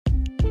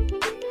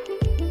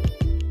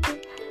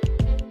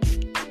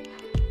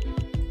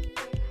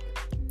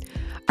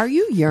Are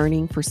you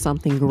yearning for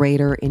something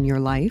greater in your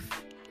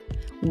life?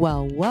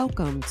 Well,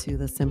 welcome to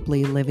the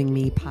Simply Living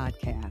Me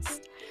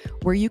podcast,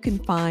 where you can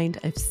find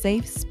a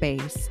safe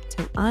space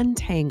to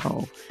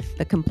untangle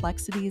the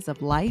complexities of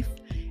life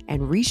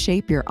and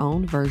reshape your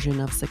own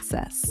version of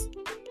success.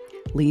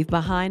 Leave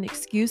behind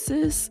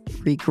excuses,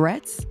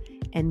 regrets,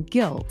 and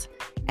guilt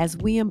as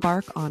we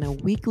embark on a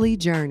weekly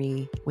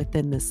journey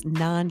within this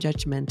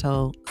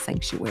non-judgmental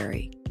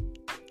sanctuary.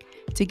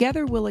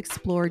 Together, we'll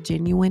explore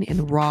genuine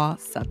and raw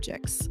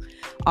subjects,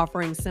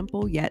 offering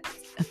simple yet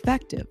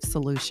effective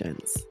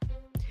solutions.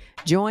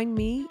 Join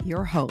me,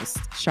 your host,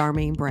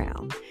 Charmaine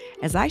Brown,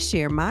 as I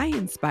share my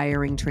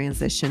inspiring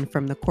transition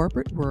from the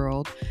corporate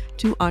world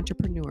to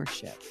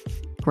entrepreneurship,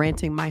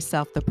 granting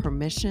myself the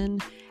permission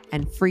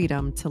and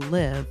freedom to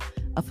live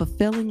a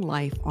fulfilling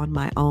life on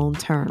my own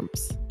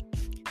terms.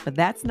 But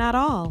that's not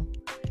all.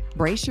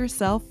 Brace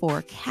yourself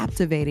for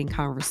captivating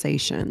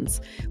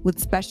conversations with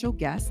special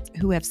guests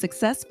who have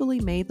successfully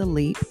made the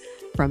leap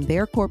from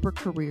their corporate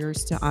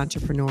careers to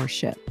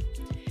entrepreneurship.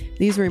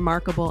 These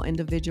remarkable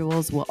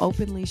individuals will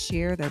openly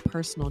share their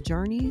personal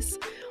journeys,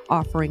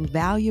 offering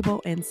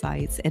valuable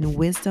insights and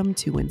wisdom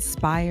to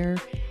inspire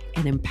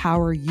and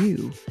empower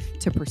you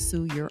to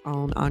pursue your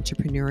own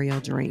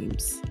entrepreneurial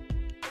dreams.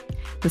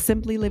 The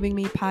Simply Living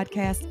Me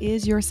podcast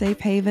is your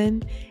safe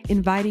haven,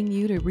 inviting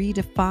you to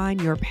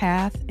redefine your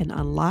path and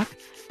unlock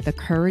the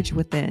courage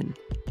within.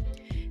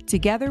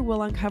 Together,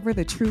 we'll uncover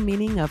the true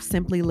meaning of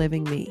Simply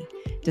Living Me,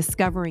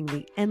 discovering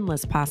the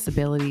endless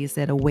possibilities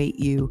that await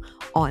you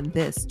on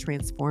this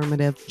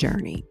transformative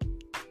journey.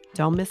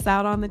 Don't miss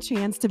out on the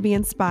chance to be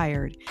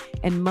inspired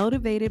and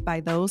motivated by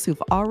those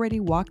who've already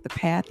walked the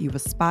path you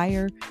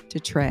aspire to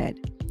tread.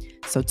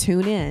 So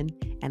tune in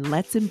and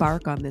let's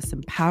embark on this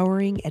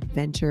empowering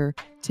adventure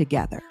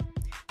together.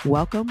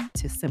 Welcome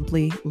to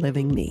Simply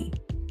Living Me.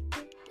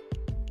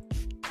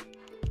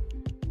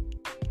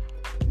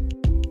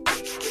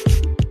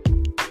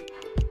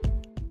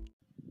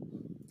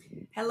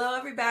 Hello,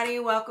 everybody.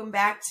 Welcome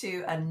back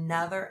to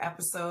another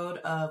episode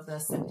of the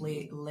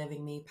Simply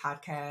Living Me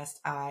podcast.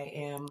 I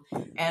am,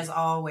 as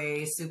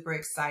always, super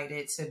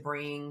excited to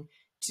bring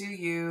to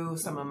you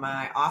some of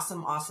my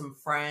awesome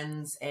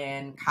friends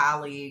and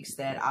colleagues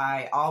that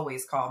I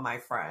always call my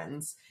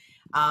friends.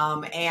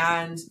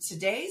 And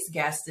today's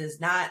guest is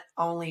not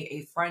only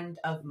a friend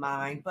of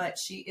mine, but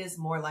she is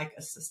more like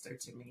a sister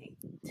to me.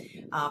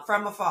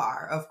 From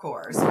afar, of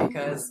course,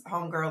 because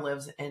homegirl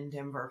lives in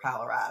Denver,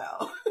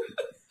 Colorado.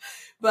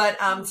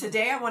 But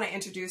today I want to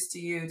introduce to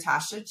you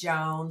Tasha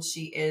Jones.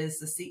 She is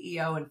the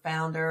CEO and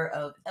founder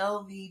of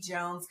LV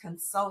Jones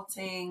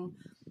Consulting,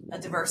 a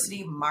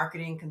diversity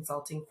marketing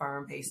consulting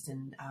firm based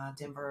in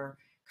Denver,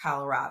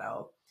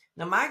 Colorado.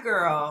 Now, my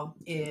girl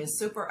is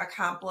super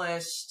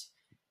accomplished.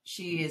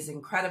 She is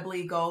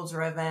incredibly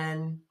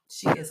goal-driven.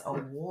 She is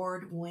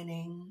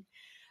award-winning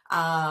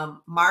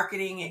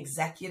marketing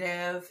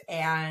executive.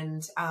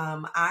 And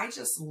I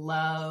just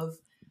love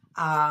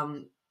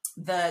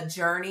the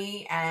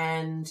journey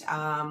and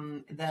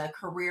the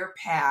career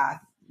path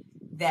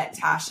that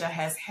Tasha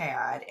has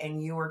had,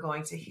 and you are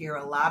going to hear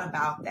a lot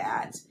about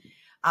that.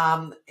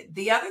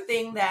 The other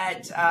thing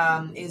that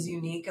is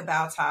unique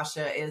about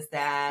Tasha is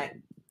that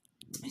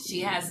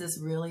she has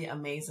this really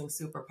amazing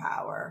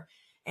superpower,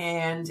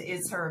 and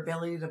it's her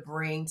ability to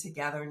bring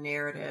together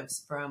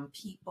narratives from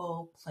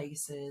people,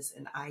 places,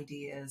 and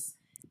ideas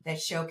that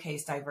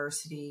showcase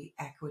diversity,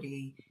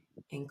 equity,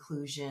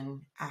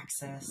 inclusion,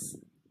 access,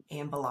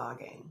 and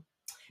belonging.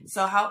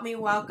 So help me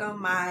welcome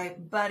my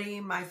buddy,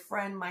 my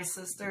friend, my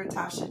sister,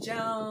 Tasha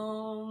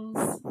Jones.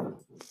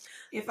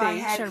 If I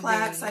had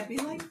claps, I'd be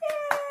like, yay!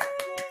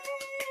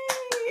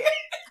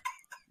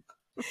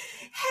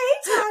 Hey,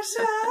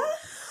 Tasha.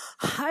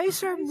 Hi,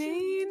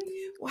 Charmaine.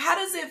 Well, how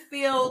does it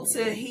feel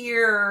to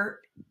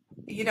hear,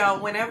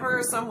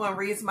 whenever someone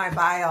reads my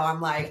bio, I'm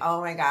like,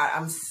 oh my God,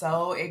 I'm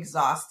so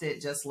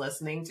exhausted just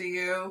listening to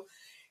you.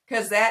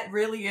 Because that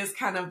really is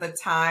kind of the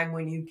time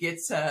when you get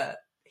to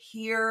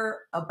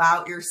hear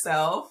about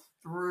yourself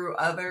through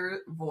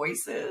other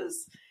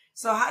voices.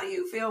 So how do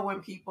you feel when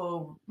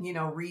people,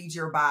 read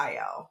your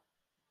bio?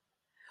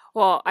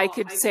 Well, I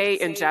could say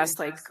in jest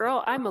like,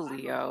 girl, I'm a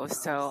Leo,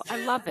 so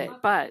I love it.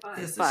 But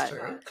This is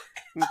true.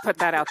 Let me put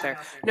that out there.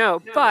 No,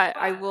 but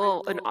I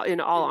will, in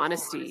all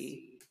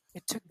honesty,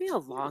 it took me a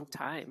long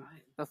time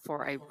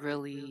before I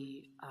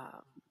really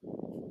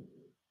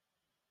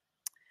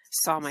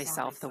saw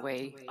myself the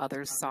way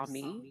others saw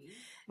me.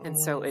 And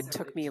so it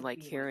took me like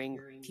hearing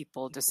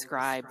people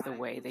describe the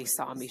way they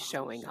saw me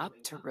showing up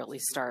to really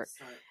start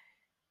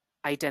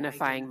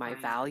identifying my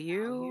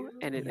value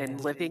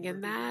and living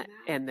in that,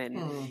 and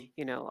then,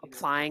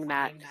 applying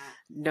that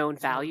known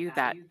value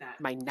that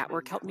my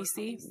network helped me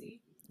see.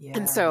 Yeah.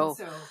 And so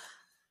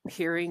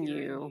hearing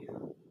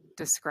you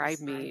describe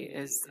me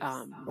is,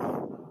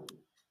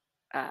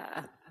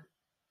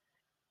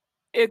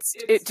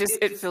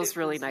 it feels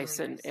really nice,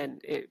 and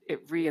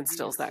it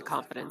reinstills that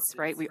confidence,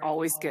 right? We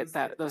always get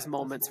those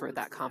moments where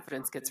that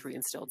confidence gets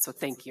reinstilled. So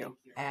thank you.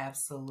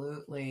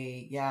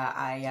 Absolutely. Yeah,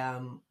 I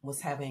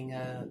was having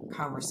a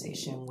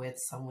conversation with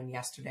someone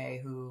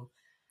yesterday who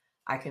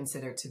I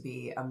consider to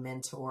be a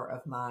mentor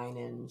of mine,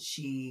 and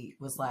she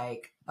was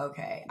like,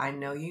 "Okay, I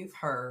know you've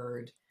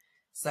heard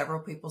several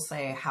people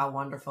say how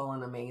wonderful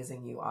and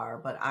amazing you are,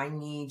 but I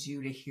need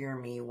you to hear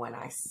me when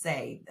I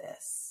say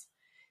this,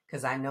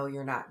 because I know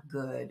you're not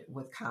good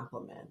with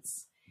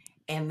compliments."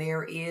 And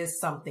there is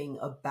something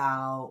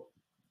about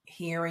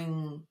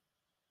hearing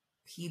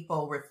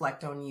people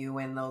reflect on you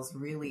in those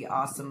really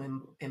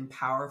awesome and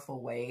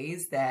powerful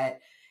ways that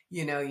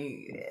you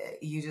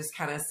just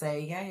kind of say,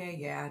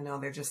 yeah, no,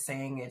 they're just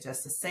saying it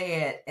just to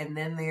say it. And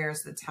then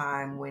there's the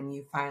time when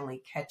you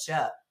finally catch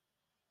up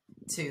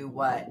to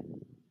what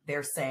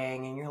they're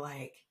saying and you're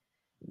like,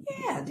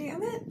 yeah,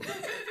 damn it.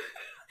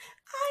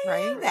 I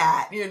Right? am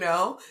that.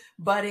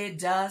 But it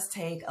does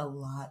take a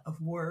lot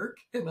of work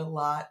and a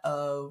lot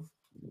of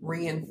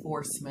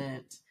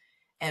reinforcement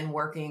and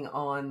working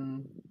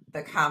on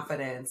the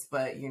confidence.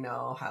 But you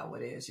know how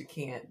it is. You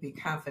can't be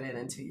confident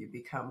until you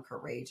become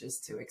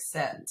courageous to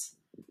accept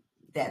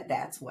that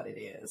that's what it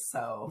is.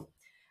 So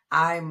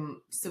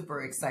I'm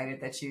super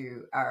excited that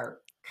you are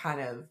kind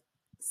of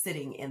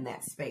sitting in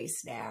that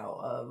space now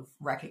of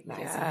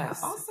recognizing how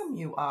Yes. awesome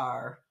you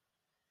are.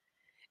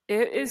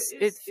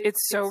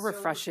 It's so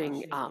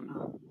refreshing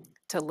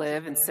to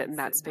live and sit in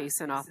that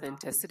space and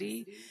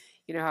authenticity.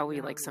 You know how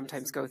we like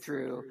sometimes go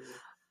through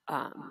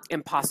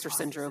imposter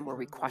syndrome where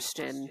we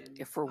question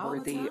if we're All the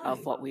worthy of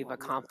time. what we've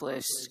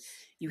accomplished.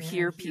 You Yeah.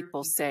 hear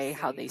people say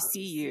how they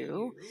see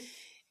you,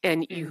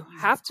 and you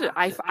have to.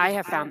 I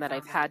have found that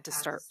I've had to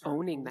start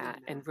owning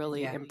that and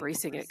really Yeah.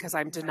 embracing it, because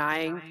I'm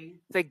denying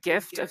the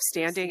gift of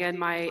standing in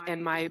my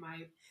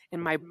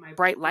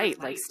bright light,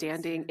 like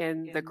standing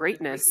in the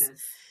greatness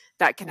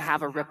that can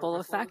have a ripple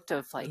effect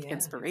of like Yeah.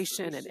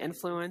 inspiration and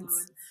influence.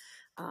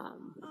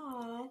 Um,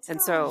 Oh,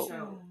 and so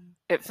Tasha.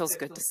 it feels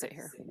good to sit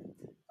here.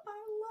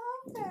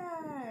 I love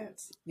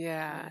that.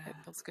 Yeah, it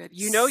feels good.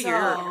 You know,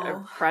 you're a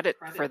So, credit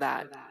for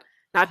that,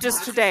 not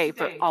just today,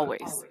 but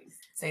always.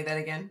 say that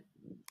again.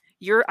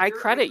 I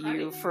credit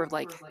you for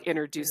like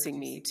introducing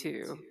me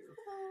to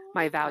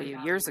my value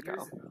years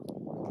ago.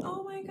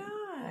 Oh my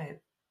God.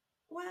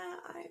 Well,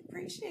 I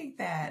appreciate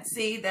that.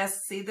 See,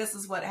 this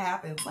is what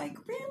happens. Like,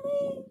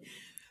 really?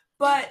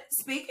 But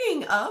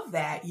speaking of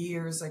that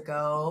years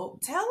ago,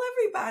 tell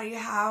everybody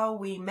how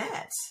we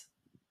met.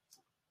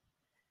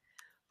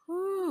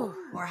 Ooh,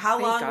 Or how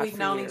thank long God we've for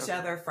known you. each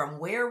other, from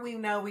where we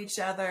know each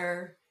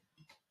other.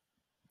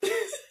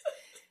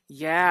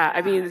 Yeah,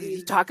 I mean,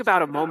 you talk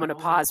about a moment of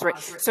pause, right?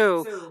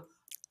 So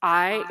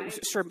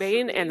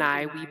Charmaine and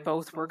I, we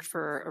both worked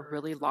for a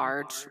really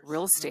large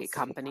real estate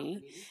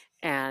company.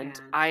 And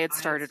I had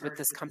started with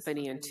this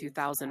company in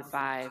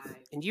 2005,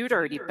 and you'd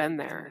already been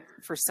there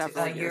for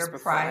several A years year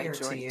before I prior to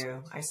joined.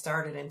 you. I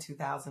started in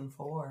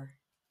 2004.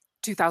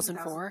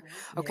 2004?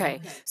 Yeah.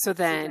 Okay. So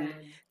then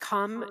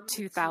come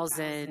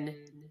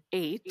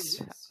 2008,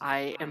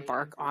 I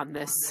embark on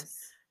this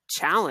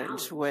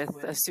challenge with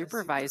a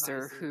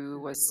supervisor who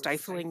was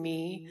stifling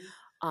me.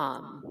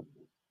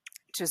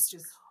 Just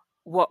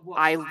what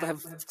I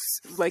have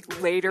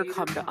like later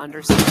come to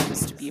understand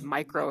is to be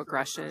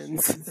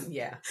microaggressions,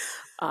 Yeah.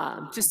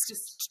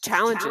 just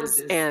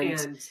challenges.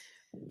 And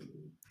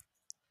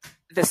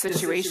the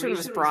situation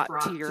was brought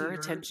to your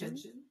attention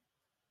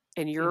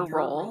in your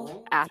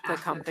role at the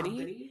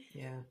company.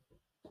 Yeah.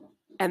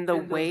 And the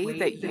way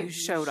that you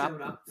showed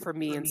up for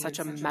me in such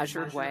a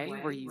measured way,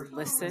 where you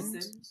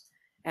listened,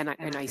 and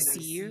I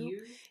see you,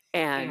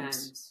 and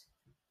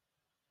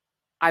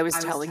I was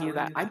telling you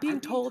that I'm being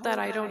told that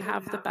I don't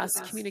have the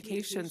best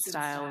communication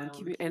style,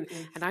 and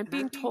I'm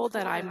being told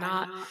that I'm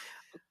not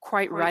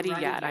quite ready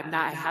yet.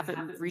 I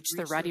haven't reached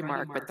the ready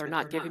mark, but they're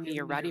not giving me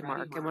a ready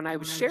mark. And when I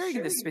was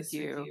sharing this with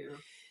you,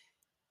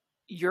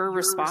 your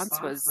response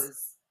was,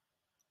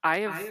 I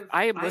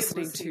am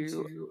listening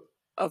to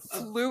a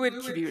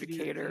fluid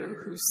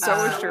communicator who's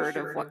so assured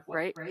of what,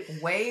 right?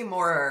 Way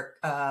more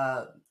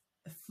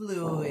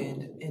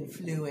fluid and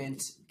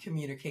fluent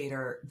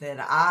communicator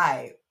than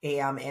I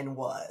am and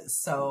was.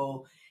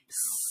 So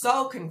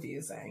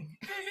confusing.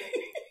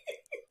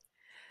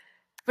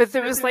 But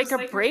there was like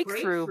a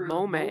breakthrough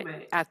moment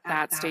at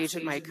that stage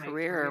in my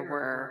career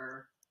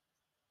where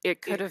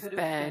it could have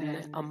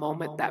been a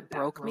moment that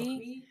broke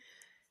me,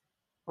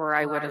 where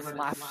I would have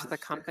left the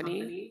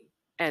company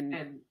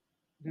and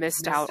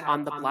missed out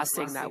on the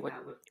blessing that would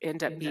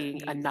end up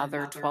being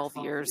another 12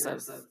 years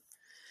of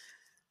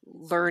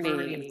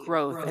learning and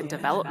growth and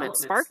development,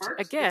 sparked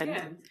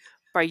again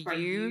by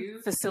you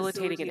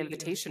facilitating an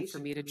invitation for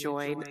me to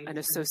join an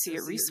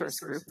associate resource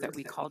group that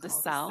we called a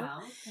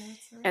cell.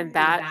 And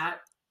that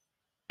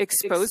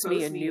exposed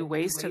me in new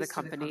ways to the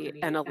company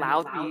and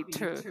allowed me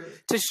to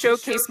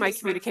showcase my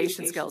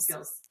communication skills.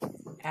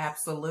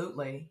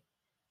 Absolutely.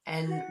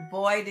 And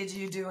boy, did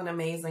you do an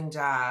amazing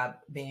job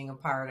being a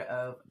part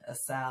of a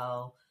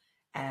cell.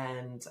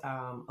 And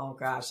oh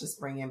gosh, just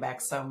bringing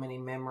back so many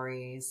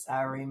memories.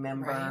 I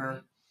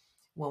remember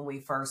when we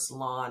first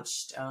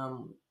launched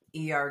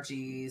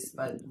ERGs,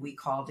 but we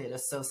called it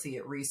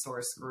Associate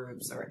Resource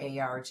Groups or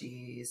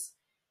ARGs.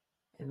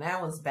 And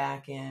that was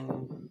back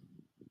in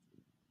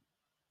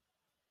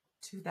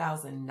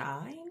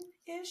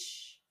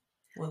 2009-ish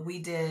when we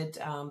did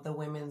the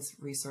Women's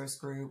Resource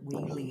Group, We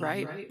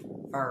Lead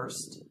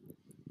first.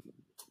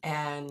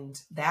 And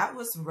that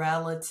was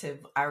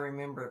I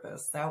remember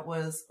this, that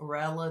was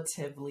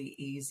relatively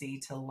easy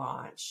to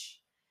launch.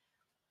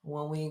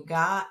 When we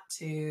got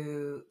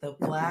to the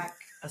Black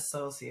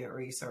Associate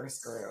Resource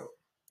Group,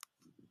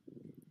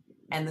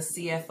 and the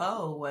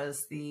CFO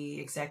was the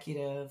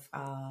executive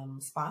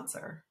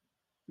sponsor.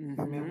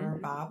 Remember,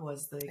 Bob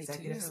was the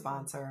executive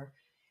sponsor.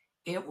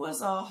 It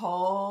was a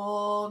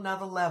whole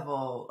nother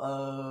level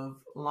of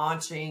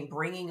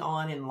bringing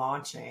on and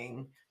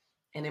launching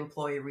an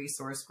employee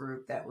resource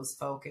group that was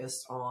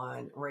focused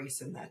on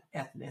race and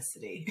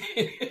ethnicity.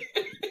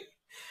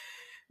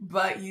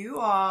 But you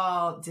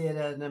all did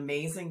an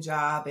amazing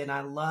job, and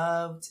I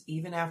loved,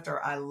 even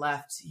after I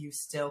left, you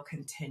still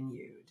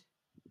continued.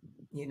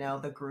 You know,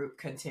 the group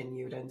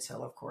continued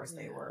until, of course,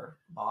 they were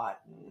bought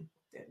and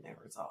then there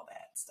was all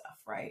that stuff,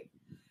 right?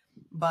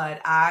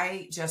 But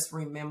I just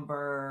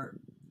remember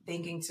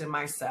thinking to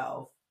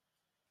myself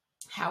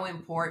how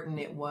important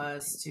it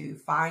was to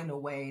find a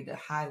way to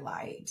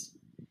highlight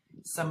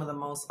some of the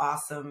most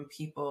awesome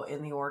people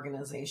in the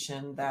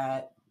organization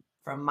that,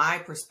 from my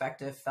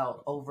perspective,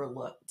 felt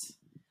overlooked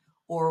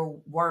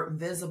or weren't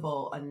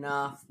visible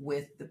enough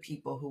with the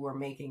people who were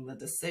making the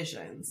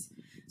decisions.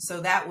 So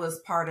that was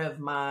part of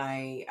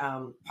my,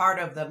 part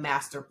of the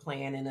master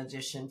plan, in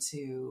addition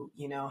to,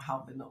 you know,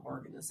 helping the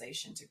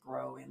organization to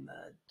grow in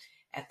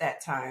at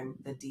that time,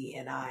 the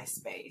D&I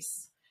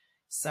space.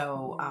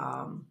 So,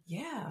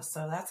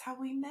 so that's how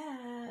we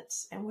met,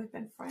 and we've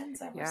been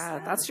friends ever since. Yeah,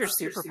 that's your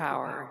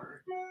superpower.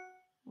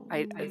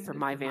 I, from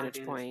my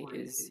vantage point,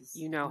 is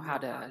you know how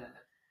to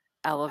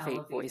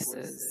elevate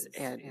voices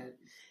and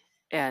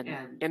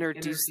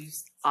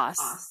introduce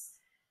us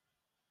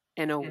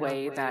in a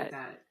way that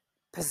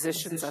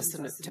positions us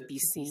to be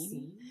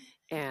seen,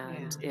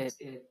 and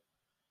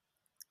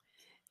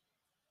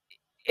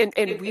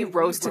And we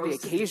rose to the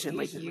occasion.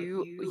 Like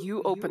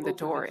you opened the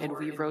door, and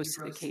we rose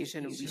to the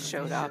occasion, and we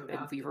showed up,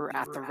 and we were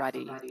at the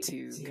ready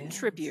to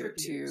contribute,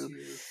 to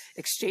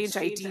exchange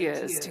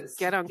ideas, to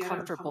get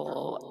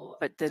uncomfortable,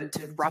 but then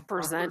to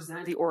represent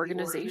the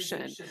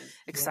organization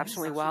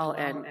exceptionally well.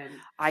 And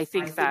I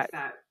think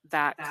that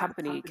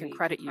company can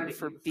credit you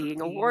for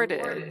being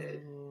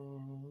awarded,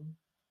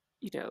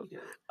 you know,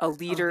 a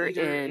leader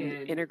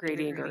in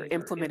integrating or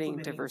implementing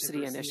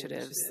diversity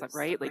initiatives,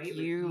 right? Like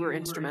you were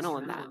instrumental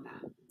in that.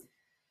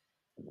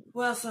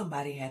 Well,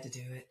 somebody had to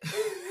do it.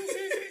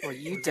 Well,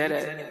 you did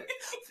it.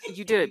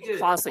 You did it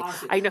flawlessly.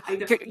 I know.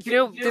 You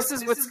know, this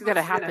is what's going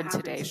to happen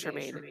today,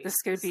 Charmaine. This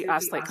is going to be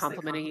us like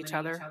complimenting each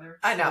other.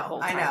 I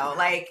know.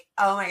 Like,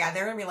 oh my God,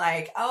 they're going to be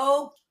like,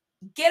 oh,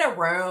 get a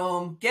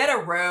room.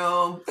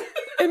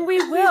 And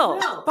we will.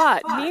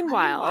 But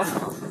meanwhile.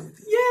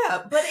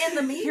 Yeah, but in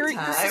the meantime,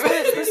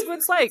 this is what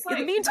it's like. In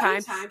the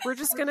meantime, we're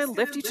just going to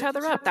lift each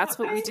other up. That's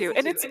what we do.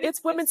 And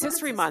it's Women's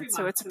History Month,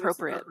 so it's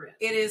appropriate.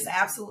 It is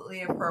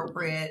absolutely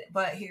appropriate.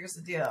 But here's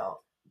the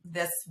deal.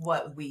 That's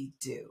what we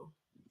do.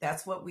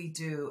 That's what we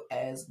do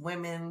as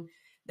women.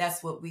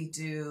 That's what we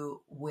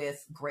do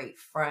with great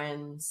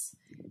friends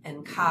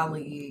and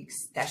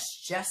colleagues.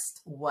 That's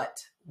just what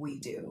we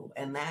do.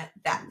 And that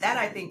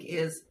I think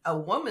is a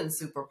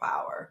woman's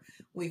superpower.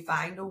 We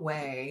find a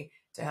way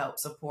to help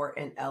support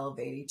and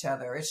elevate each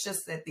other. It's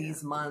just that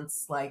these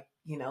months, like,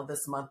 you know,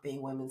 this month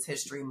being Women's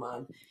History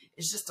Month,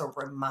 is just a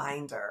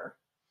reminder.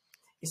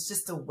 It's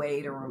just a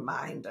way to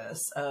remind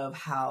us of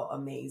how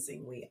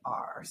amazing we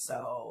are.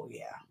 So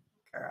yeah,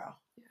 girl,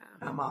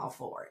 I'm all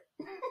for it.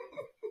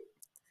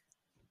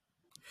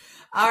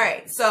 All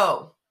right.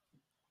 So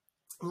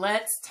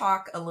let's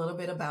talk a little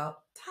bit about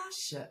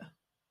Tasha.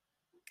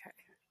 Okay.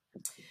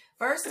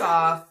 First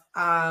off,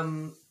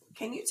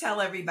 can you tell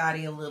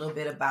everybody a little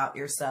bit about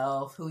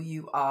yourself, who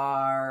you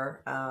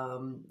are,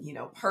 you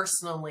know,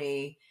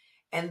 personally,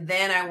 and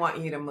then I want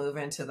you to move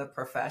into the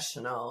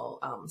professional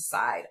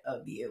side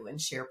of you and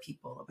share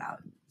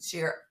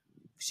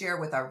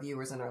with our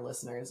viewers and our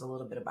listeners a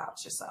little bit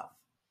about yourself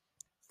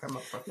from a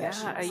professional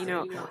standpoint. You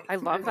know, I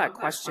love that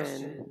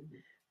question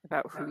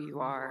about who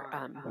you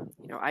are.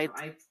 You know, I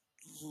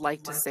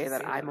like to say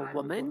that I'm a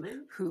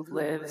woman who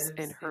lives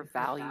in her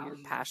value,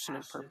 passion,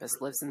 and purpose,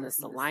 lives in this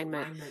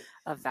alignment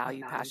of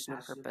value, passion,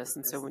 and purpose.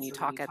 And so when you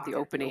talk at the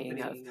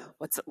opening of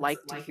what's it like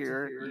to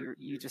hear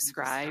you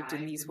described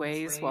in these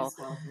ways, well,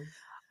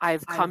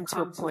 I've come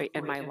to a point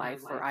in my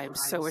life where I am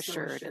so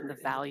assured in the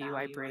value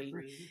I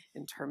bring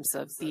in terms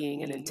of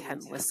being an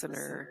intent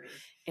listener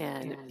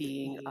and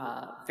being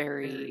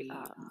very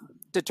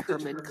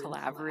determined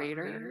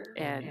collaborator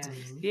and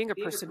being a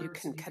person who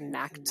can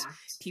connect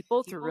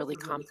people through really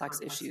complex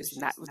issues.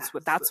 And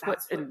that's what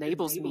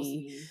enables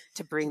me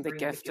to bring the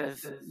gift of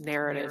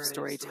narrative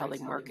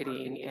storytelling,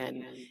 marketing,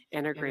 and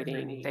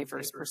integrating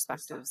diverse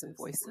perspectives and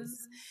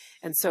voices.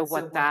 And so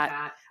what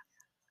that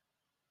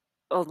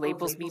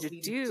enables me to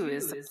do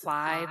is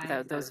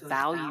apply those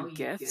value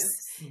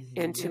gifts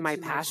into my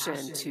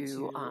passion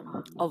to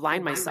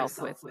align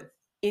myself with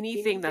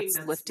anything that's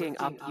lifting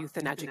up youth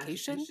and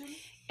education,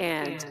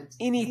 and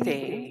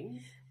anything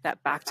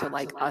that, back to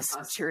like us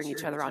cheering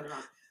each other on,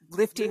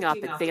 lifting up,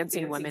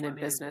 advancing women in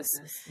business.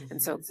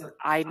 And so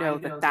I know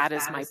that that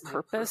is my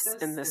purpose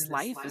in this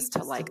life, is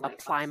to like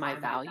apply my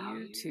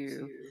value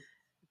to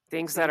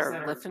things that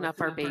are lifting up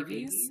our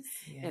babies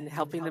and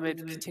helping them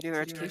continue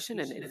their education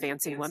and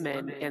advancing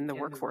women in the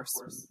workforce.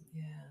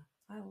 Yeah,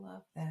 I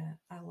love that.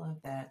 I love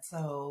that.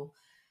 So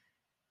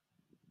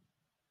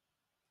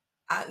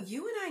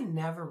you and I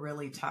never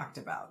really talked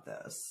about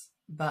this,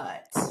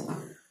 but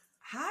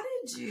how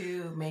did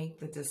you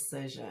make the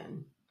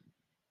decision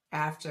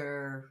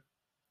after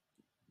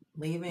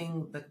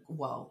leaving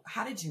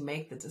how did you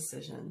make the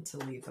decision to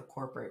leave the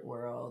corporate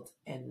world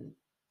and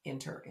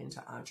enter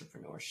into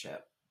entrepreneurship?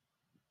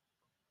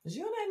 Because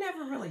you and I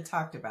never really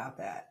talked about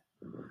that.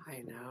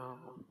 I know.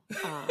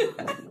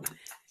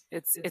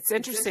 It's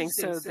interesting.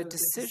 So the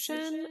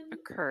decision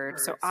occurred.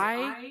 So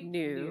I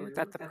knew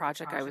that the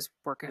project I was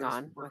working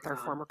on with our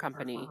former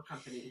company,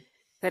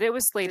 that it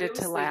was slated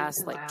to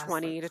last like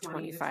 20 to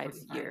 25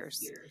 years.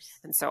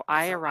 And so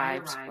I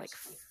arrived like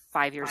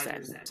 5 years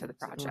into the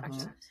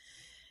project.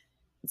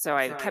 So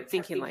I kept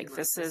thinking, like,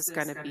 this is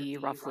going to be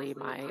roughly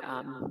my,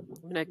 I'm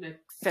going to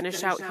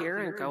finish out here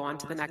and go on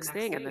to the next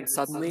thing. And then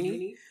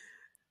suddenly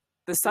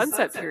the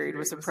sunset period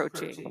was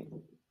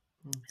approaching.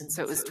 And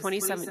so it was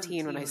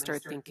 2017 when I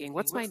started thinking,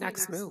 what's my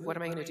next move? What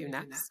am I going to do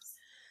next?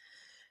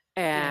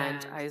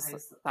 And I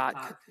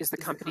thought, is the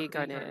company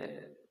going to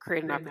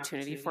create an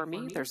opportunity for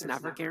me? There's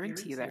never a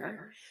guarantee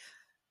there,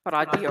 but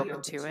I'd be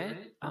open to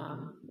it.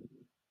 Am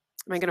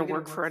I going to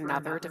work for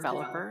another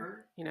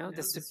developer? You know,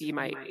 this would be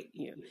my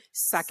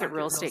second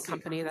real estate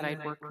company that I'd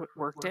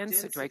worked in.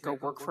 So do I go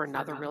work for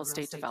another real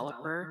estate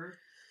developer,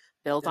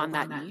 build on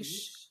that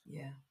niche?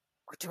 Yeah.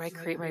 Or do I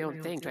create my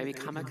own thing? Do I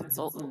become a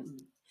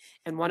consultant?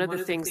 And one of the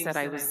things that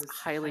I was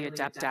highly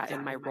adept at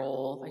in my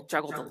role,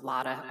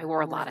 I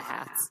wore a lot of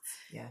hats.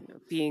 Yeah.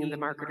 Being the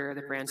marketer,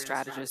 the brand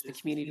strategist, the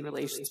community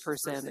relations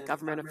person, the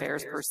government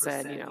affairs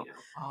person,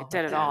 I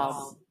did it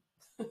all.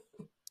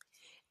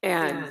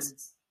 And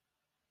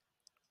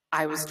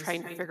I was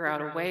trying to figure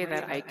out a way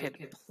that I could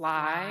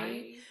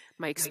apply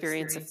my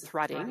experience of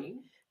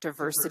threading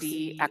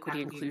diversity,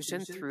 equity,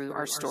 inclusion through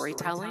our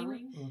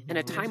storytelling in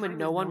a time when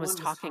no one was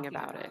talking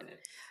about it.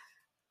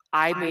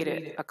 I made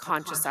it a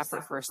conscious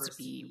effort for us to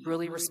be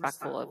really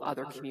respectful of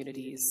other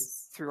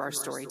communities through our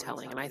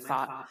storytelling. And I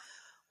thought,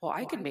 well,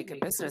 I could make a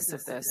business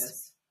of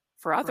this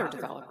for other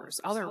developers,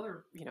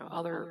 other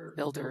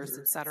builders,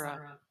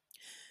 etc.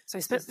 So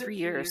I spent 3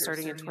 years,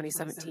 starting in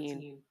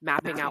 2017,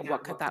 mapping out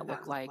what could that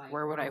look like,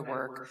 where would I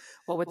work,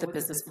 what would the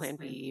business plan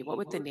be, what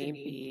would the name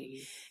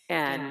be.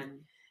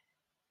 And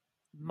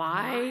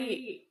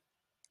my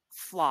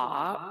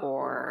flaw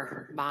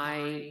or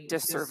my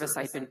disservice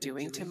I'd been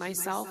doing to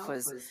myself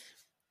was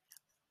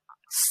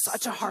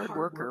such a hard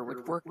worker,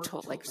 would work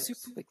till like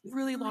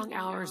really long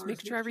hours,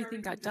 make sure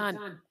everything got done,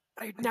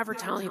 but I'd never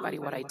tell anybody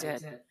what I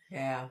did.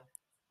 Yeah.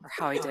 Or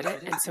how I did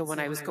it. And so when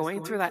I was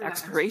going through that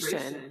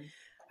exploration,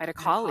 I had a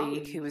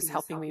colleague who was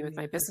helping me with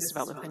my business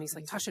development plan. He's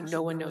like, Tasha,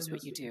 no one knows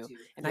what you do.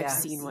 And I've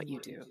seen what you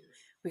do.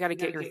 We got to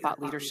get your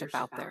thought leadership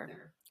out there.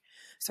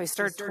 So I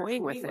started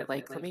toying with it.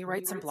 Like, let me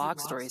write some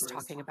blog stories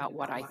talking about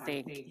what I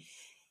think.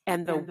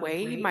 And the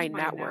way my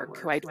network,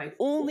 who I'd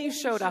only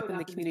showed up in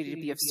the community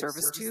to be of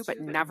service to, but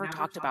never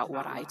talked about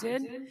what I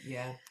did,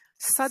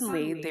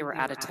 suddenly they were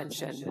at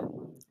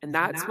attention. And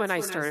that's when I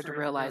started to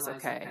realize,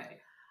 okay,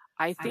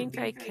 I think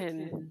I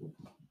can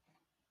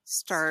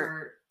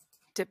start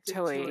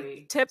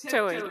tiptoeing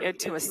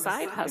into a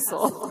side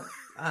hustle,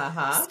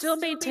 still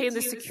maintain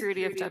the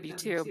security of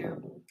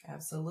W-2.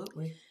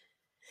 Absolutely.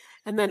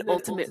 And then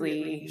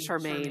ultimately,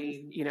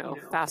 Charmaine,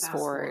 fast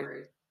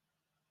forward,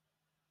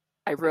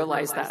 I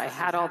realized that I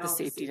had all the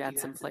safety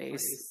nets in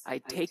place.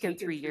 I'd taken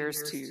 3 years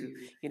to,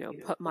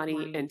 put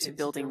money into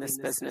building this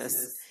business.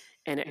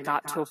 And it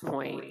got to a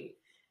point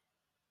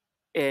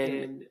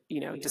in,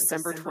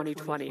 December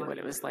 2020 when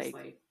it was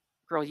like,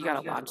 girl, you got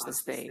to launch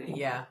this thing.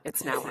 Yeah.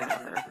 It's now or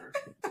never.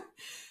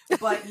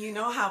 But you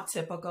know how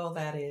typical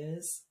that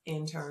is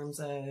in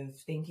terms of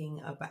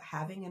thinking about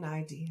having an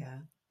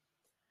idea,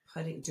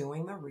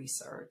 doing the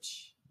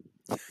research,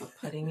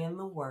 putting in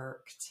the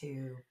work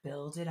to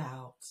build it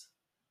out.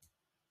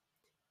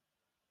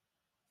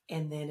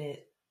 And then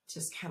it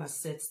just kind of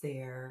sits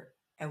there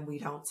and we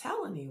don't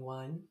tell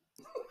anyone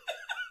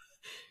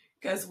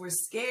because we're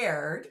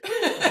scared.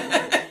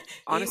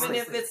 Honestly.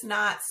 Even if it's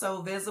not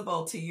so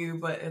visible to you,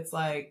 but it's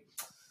like,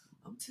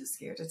 I'm too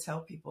scared to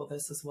tell people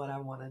this is what I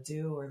want to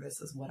do, or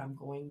this is what I'm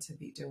going to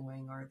be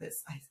doing, or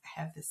this, I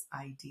have this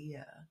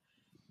idea.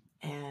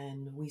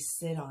 And we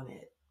sit on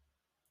it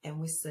and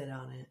we sit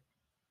on it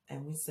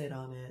and we sit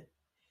on it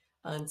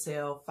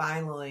until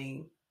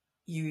finally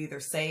you either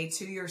say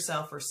to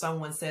yourself or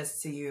someone says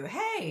to you,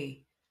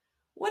 hey,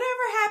 whatever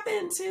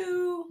happened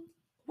to,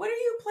 what are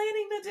you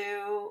planning to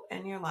do?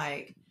 And you're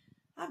like,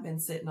 I've been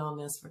sitting on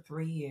this for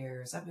 3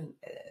 years.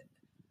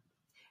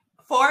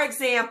 For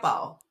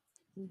example,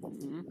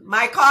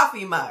 my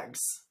coffee mugs.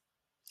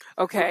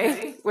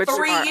 Okay. Which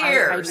 3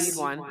 years. I need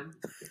one.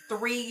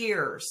 3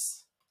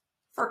 years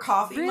for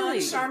coffee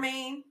mugs,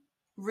 Charmaine.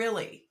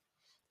 Really.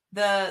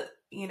 The,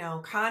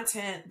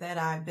 content that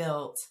I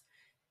built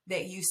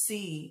that you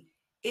see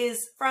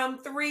is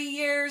from 3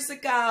 years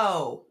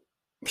ago.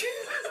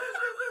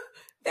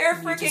 They're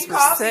freaking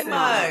coffee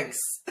mugs.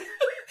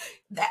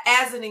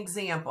 As an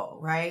example,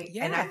 right?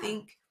 Yeah. And I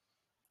think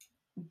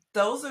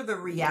those are the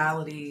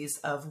realities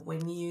of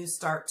when you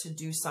start to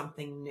do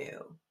something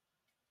new.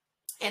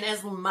 And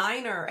as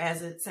minor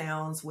as it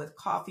sounds with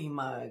coffee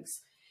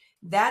mugs,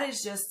 that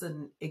is just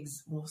a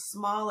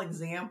small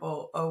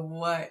example of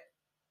what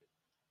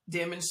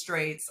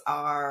demonstrates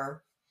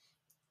our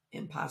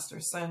imposter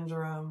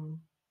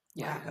syndrome,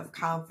 lack of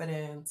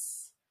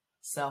confidence,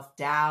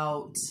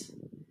 self-doubt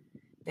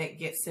that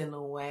gets in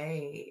the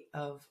way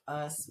of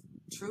us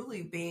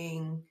truly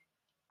being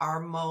our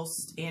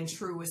most and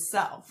truest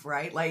self,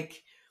 right?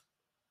 Like,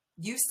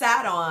 you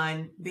sat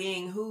on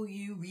being who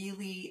you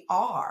really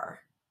are,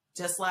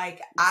 just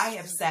like I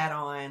have sat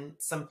on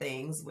some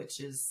things, which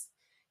is,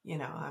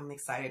 I'm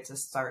excited to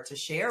start to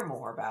share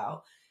more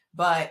about,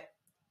 but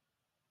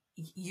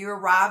you're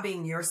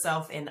robbing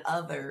yourself and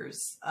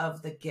others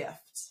of the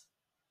gift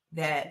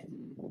that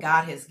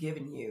God has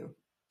given you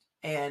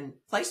and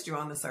placed you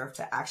on this earth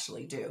to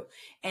actually do.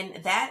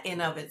 And that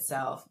in of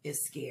itself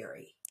is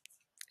scary.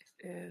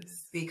 It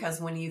is. Because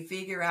when you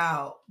figure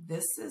out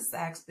this is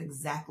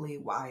exactly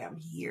why I'm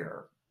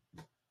here,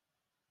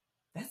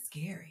 that's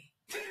scary.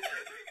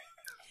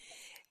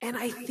 And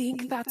I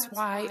think that's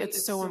why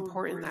it's so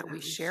important that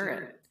we share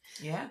it.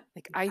 Yeah.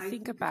 Like, I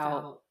think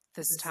about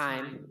this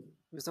time,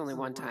 it was only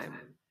one time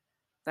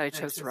that I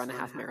chose to run a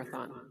half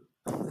marathon.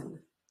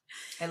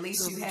 At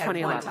least you had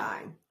one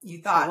time.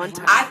 You thought, one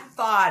time. I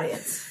thought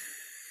it.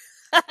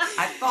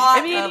 I thought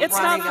I mean, of it's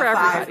running not for a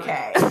everybody.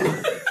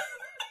 5K.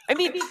 I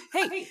mean,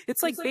 hey,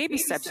 it's like baby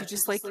steps. You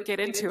just like get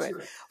into it.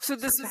 So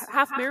this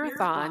half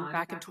marathon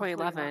back in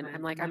 2011,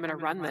 I'm like, I'm going to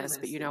run this,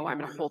 but I'm going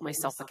to hold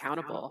myself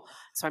accountable.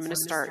 So I'm going to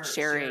start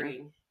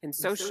sharing in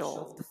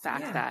social the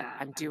fact that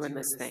I'm doing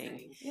this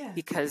thing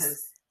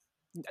because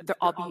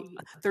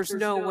there's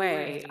no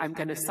way I'm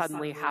going to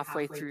suddenly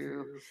halfway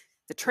through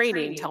the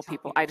training tell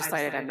people I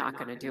decided I'm not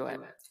going to do it.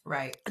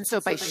 Right. And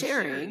so by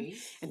sharing,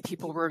 and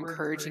people were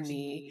encouraging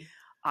me,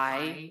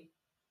 I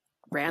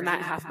ran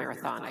that half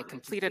marathon. I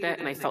completed it,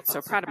 and I felt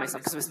so proud of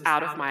myself because it was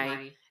out of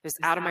my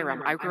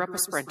realm. I grew up a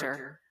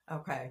sprinter.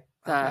 Okay.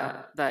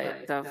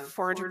 The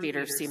 400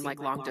 meters seemed like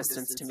long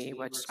distance to me,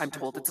 which I'm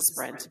told it's a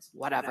sprint,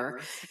 whatever.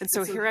 And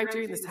so here I'm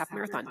doing this half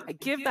marathon. I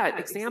give that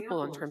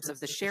example in terms of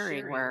the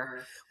sharing,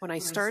 where when I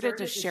started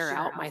to share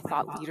out my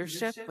thought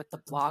leadership with the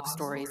blog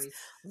stories,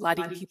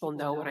 letting people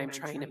know what I'm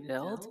trying to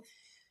build,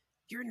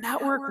 your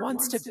network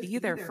wants to be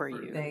there for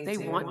you. They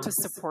want to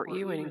support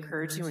you and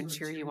encourage you and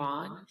cheer you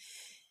on.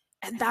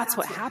 And that's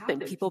what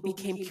happened. People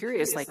became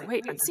curious, like,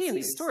 wait, I'm seeing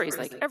these stories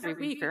like every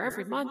week or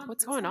every month.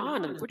 What's going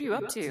on? And what are you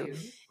up to?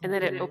 And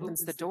then it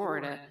opens the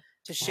door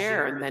to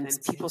share. And then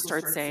people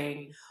start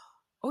saying,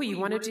 oh,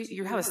 you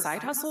have a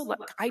side hustle?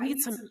 Look, I need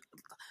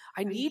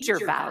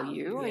your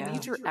value. I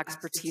need your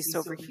expertise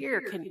over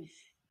here. Can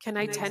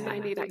I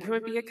 1099? Can I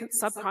be a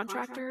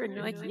subcontractor? And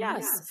you're like,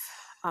 yes.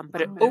 But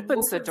it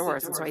opens the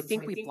doors. And so I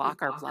think we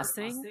block our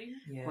blessing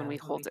when we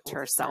hold it to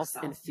ourselves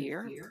in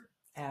fear.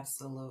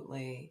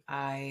 Absolutely.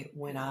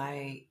 When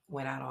I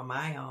went out on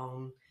my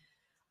own,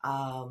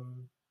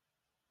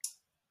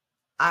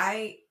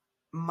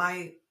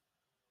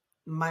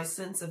 my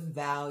sense of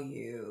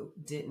value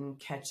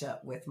didn't catch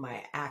up with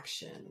my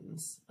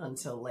actions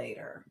until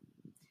later.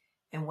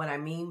 And what I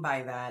mean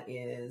by that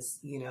is,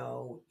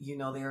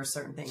 there are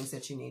certain things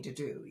that you need to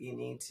do. You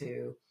need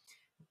to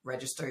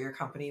register your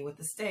company with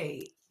the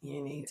state.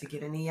 You need to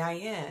get an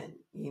EIN.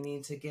 You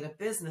need to get a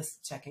business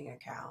checking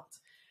account.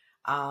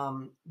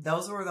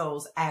 Those were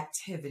those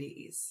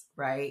activities,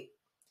 right?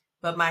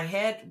 But my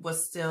head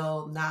was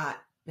still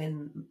not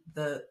in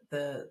the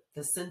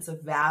sense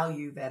of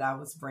value that I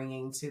was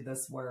bringing to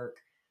this work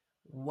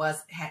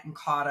hadn't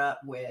caught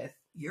up with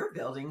you're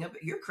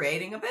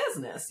creating a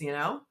business,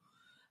 and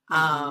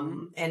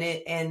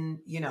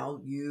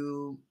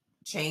you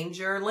change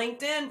your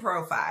LinkedIn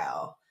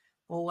profile.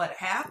 Well, what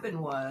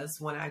happened was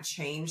when I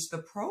changed the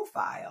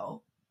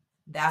profile,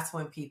 that's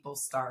when people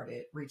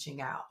started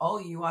reaching out. Oh,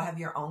 you all have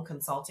your own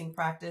consulting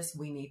practice.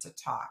 We need to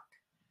talk.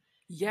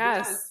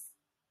 Yes.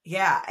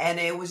 Yeah. And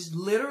it was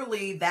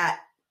literally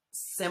that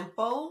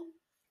simple,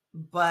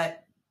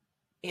 but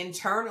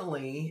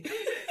internally,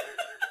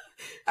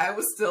 I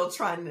was still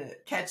trying to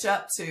catch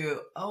up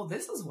to, oh,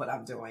 this is what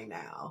I'm doing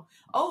now.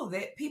 Oh,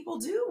 that people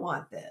do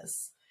want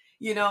this.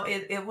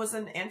 It was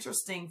an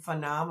interesting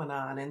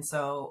phenomenon. And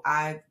so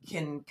I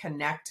can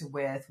connect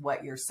with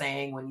what you're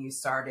saying when you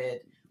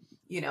started,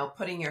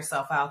 putting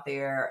yourself out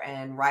there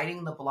and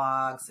writing the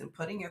blogs and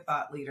putting your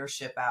thought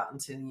leadership out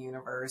into the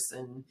universe.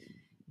 And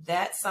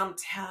that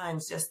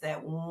sometimes just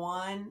that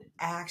one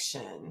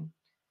action,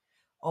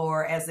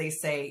 or as they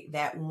say,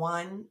 that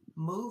one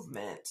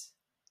movement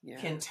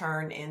can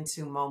turn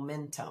into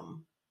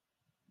momentum.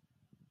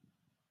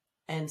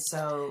 And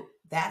so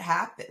that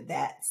happened.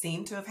 That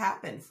seemed to have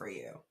happened for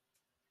you.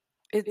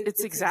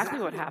 It's exactly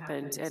what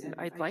happened. And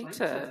I'd like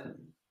to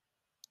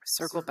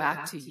circle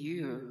back to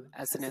you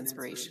as an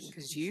inspiration,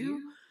 because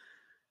you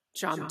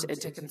jumped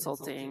into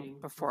consulting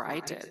before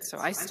I did. So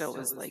I still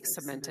was like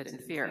cemented in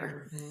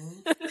fear.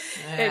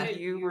 And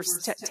you were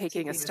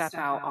taking a step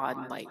out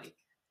on like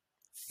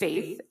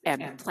faith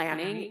and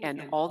planning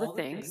and all the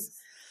things.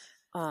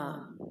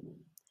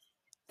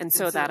 And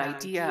so that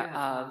idea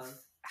of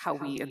how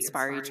we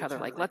inspire each other,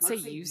 like let's say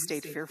you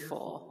stayed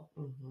fearful,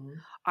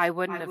 I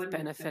wouldn't have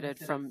benefited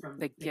from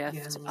the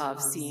gift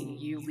of seeing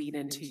you lean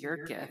into your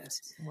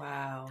gift.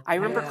 Wow. I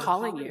remember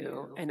calling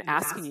you and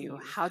asking you,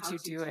 how'd you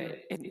do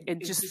it?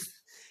 And just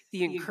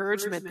the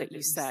encouragement that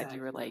you said,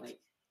 you were like,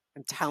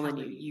 I'm telling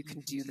you, you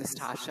can do this,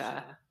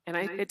 Tasha. And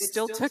it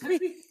still took me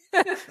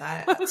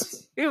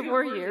 2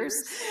 more years,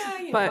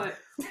 but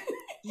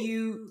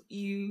you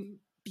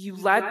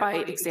led by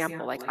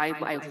example. Like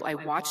I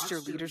watched your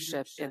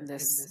leadership in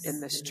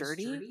this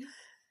journey,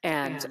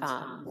 and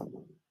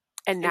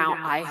now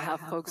I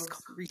have folks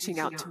reaching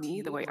out to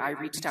me the way I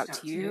reached out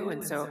to you.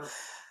 And so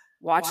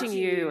watching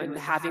you and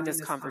having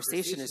this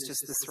conversation is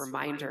just this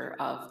reminder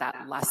of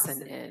that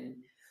lesson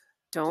in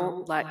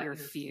don't let your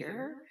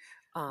fear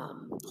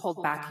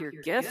hold back your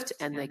gift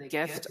and the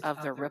gift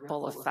of the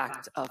ripple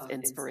effect of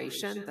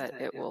inspiration that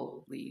it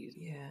will lead.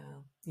 Yeah.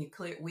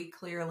 We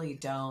clearly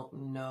don't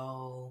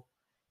know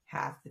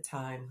half the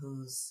time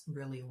who's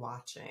really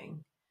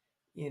watching.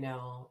 And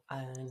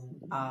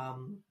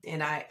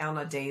I, on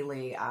a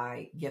daily,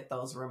 I get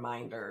those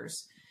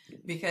reminders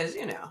because,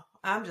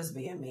 I'm just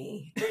being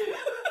me,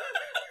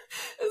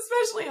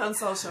 especially on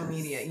social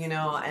media,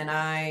 and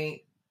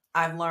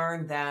I've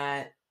learned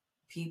that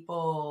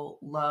people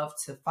love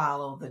to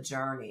follow the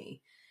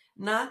journey,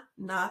 not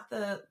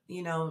the,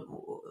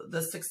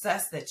 the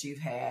success that you've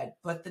had,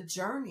 but the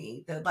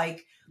journey,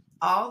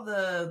 all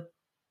the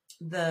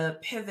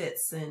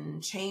pivots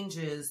and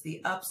changes,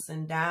 the ups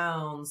and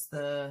downs,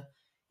 the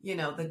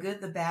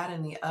good, the bad,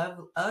 and the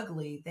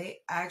ugly. They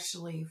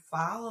actually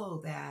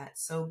follow that.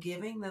 So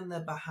giving them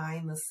the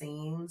behind the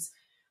scenes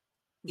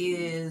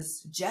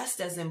is just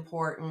as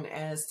important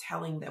as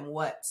telling them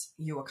what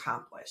you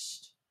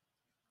accomplished,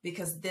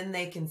 because then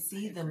they can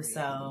see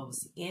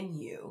themselves in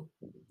you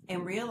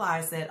and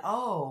realize that,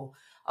 oh,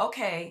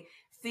 okay,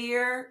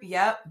 fear,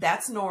 yep,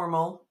 that's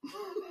normal.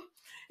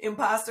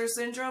 Imposter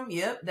syndrome,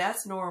 yep,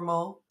 that's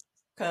normal.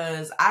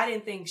 Because I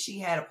didn't think she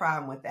had a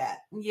problem with that.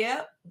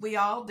 Yep, we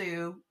all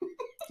do.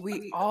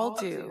 We all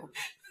do.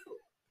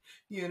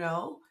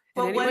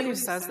 But and anyone who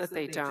says that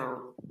they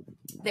don't,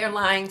 they're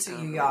lying to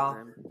you, y'all.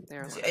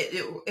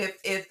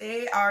 If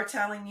they are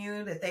telling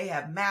you that they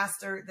have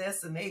mastered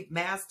this and they've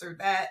mastered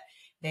that,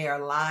 they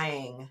are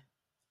lying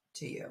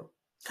to you.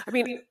 I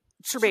mean,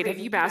 Tremaine, have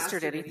you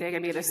mastered anything? I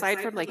mean, aside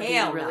from like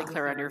being really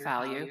clear on your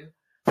value.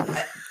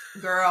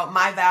 Girl,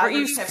 my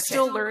values have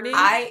still learning.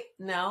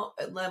 Well,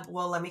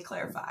 let me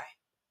clarify.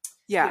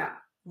 Yeah.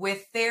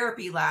 With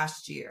therapy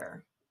last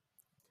year,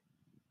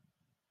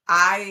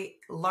 I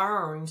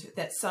learned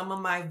that some of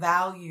my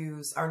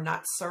values are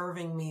not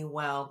serving me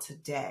well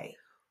today.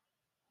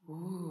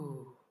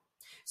 Ooh.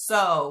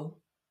 So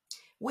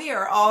we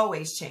are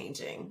always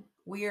changing.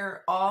 We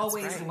are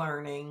always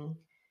learning.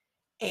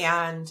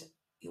 And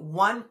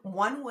one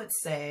would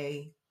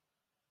say,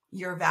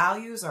 your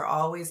values are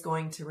always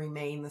going to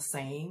remain the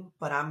same,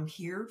 but I'm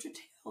here to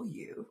tell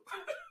you,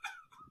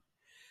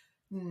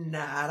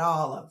 not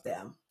all of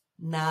them.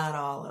 Not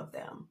all of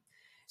them.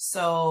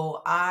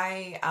 So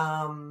I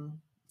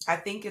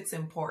think it's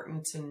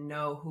important to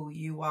know who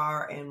you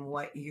are and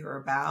what you're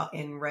about,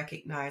 and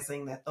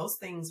recognizing that those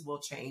things will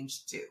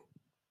change too.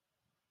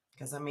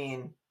 Because I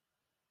mean,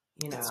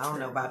 I don't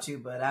know about you,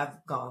 but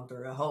I've gone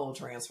through a whole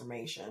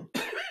transformation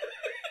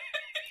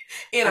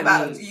in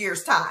about a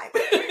year's time.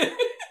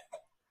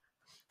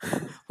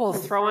 Well,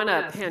 throw in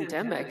a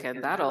pandemic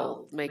and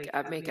that'll make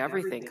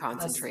everything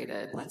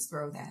concentrated. Let's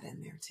throw that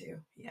in there too.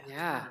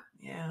 Yeah.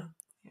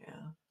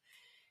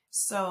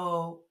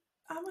 So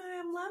I'm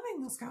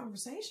loving this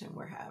conversation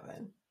we're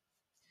having.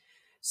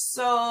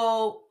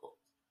 So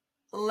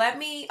let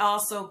me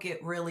also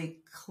get really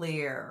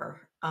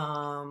clear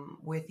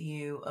with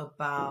you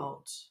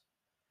about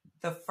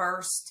the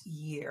first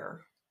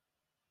year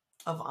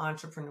of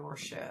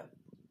entrepreneurship.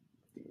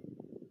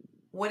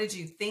 What did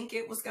you think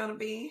it was going to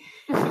be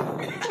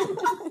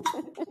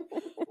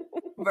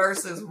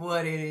versus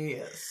what it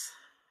is?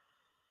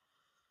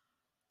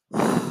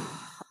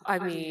 I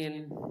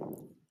mean,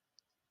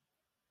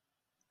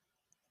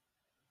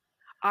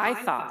 I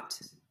thought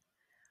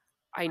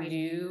I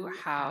knew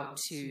how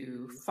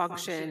to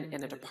function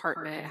in a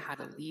department, how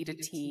to lead a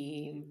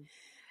team,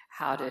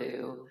 how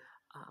to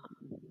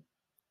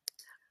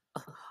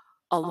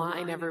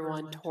align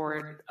everyone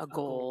toward a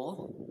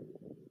goal.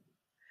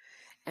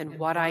 And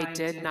what I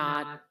did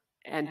not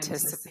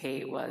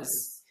anticipate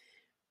was,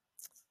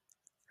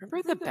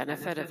 remember the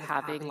benefit of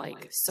having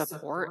like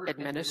support,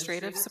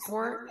 administrative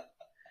support?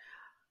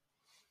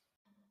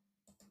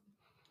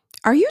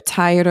 Are you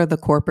tired of the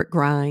corporate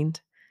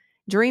grind?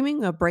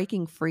 Dreaming of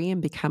breaking free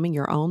and becoming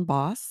your own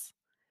boss?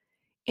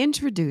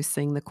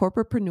 Introducing the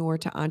Corporatepreneur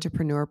to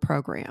Entrepreneur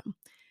program,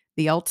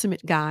 the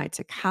ultimate guide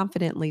to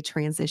confidently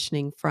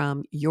transitioning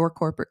from your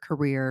corporate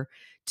career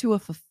to a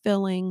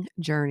fulfilling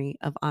journey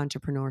of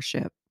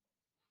entrepreneurship.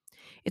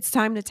 It's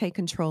time to take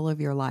control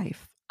of your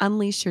life,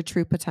 unleash your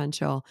true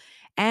potential,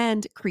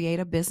 and create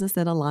a business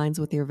that aligns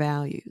with your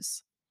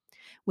values.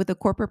 With the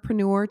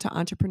Corporatepreneur to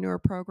Entrepreneur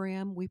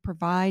program, we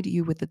provide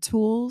you with the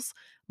tools,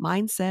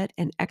 mindset,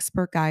 and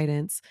expert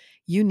guidance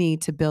you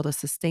need to build a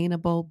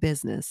sustainable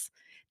business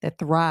that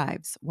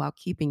thrives while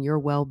keeping your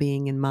well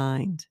being in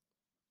mind.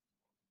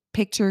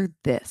 Picture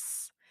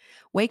this: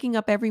 waking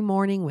up every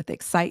morning with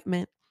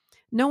excitement,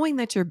 knowing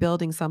that you're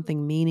building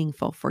something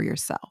meaningful for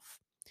yourself.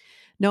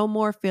 No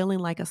more feeling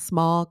like a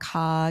small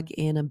cog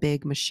in a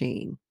big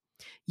machine.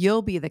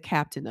 You'll be the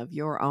captain of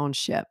your own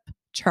ship,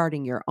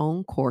 charting your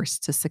own course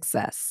to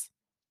success.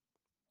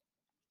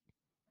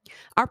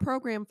 Our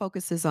program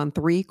focuses on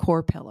three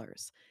core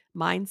pillars: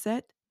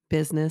 mindset,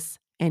 business,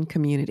 and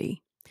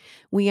community.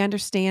 We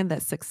understand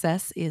that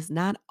success is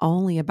not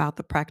only about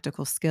the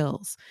practical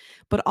skills,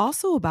 but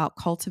also about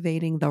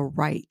cultivating the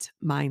right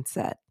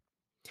mindset.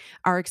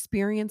 Our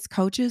experienced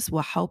coaches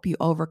will help you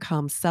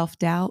overcome self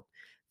doubt,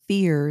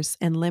 fears,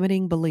 and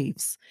limiting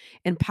beliefs,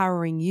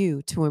 empowering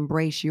you to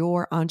embrace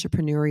your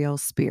entrepreneurial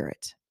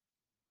spirit.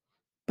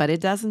 But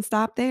it doesn't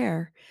stop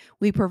there.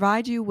 We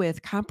provide you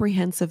with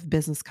comprehensive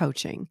business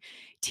coaching,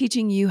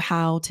 teaching you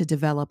how to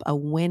develop a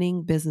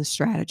winning business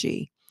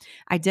strategy,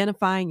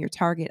 identifying your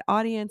target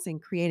audience,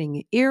 and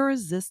creating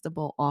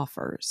irresistible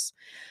offers.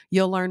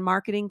 You'll learn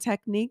marketing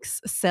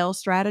techniques, sales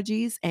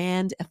strategies,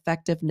 and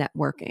effective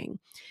networking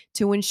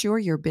to ensure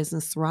your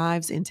business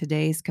thrives in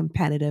today's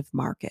competitive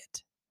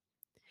market.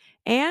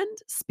 And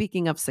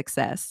speaking of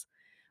success,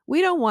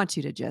 we don't want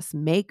you to just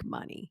make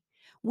money.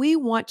 We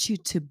want you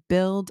to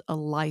build a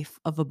life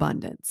of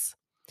abundance.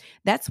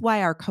 That's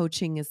why our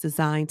coaching is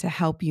designed to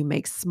help you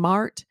make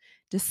smart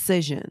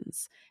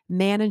decisions,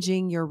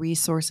 managing your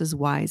resources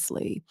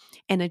wisely,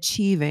 and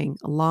achieving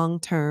long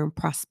term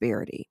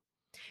prosperity.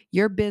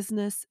 Your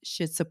business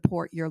should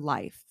support your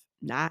life,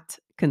 not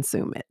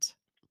consume it.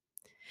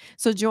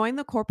 So join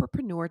the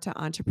Corporatepreneur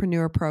to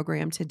Entrepreneur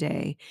program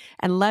today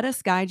and let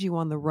us guide you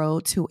on the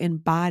road to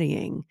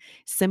embodying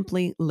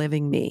Simply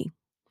Living Me.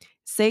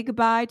 Say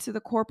goodbye to the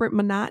corporate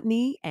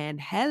monotony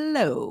and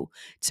hello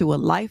to a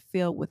life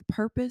filled with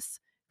purpose,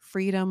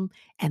 freedom,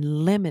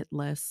 and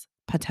limitless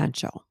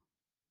potential.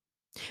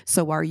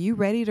 So, are you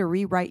ready to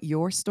rewrite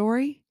your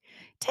story?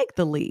 Take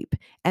the leap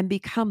and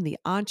become the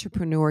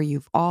entrepreneur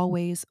you've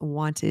always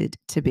wanted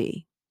to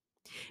be.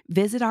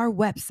 Visit our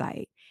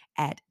website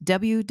at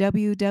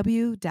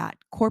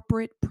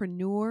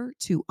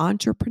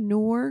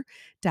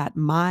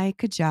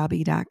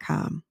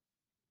www.corporatepreneur-to-entrepreneur.mykajabi.com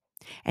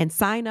and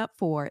sign up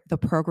for the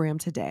program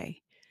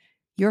today.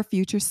 Your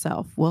future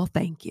self will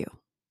thank you.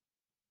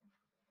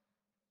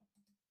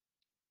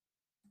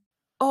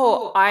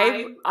 Oh,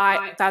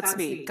 I that's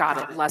me.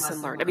 Got it.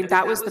 Lesson learned. I mean,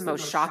 that was the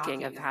most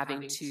shocking of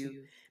having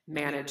to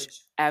manage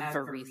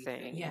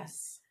everything.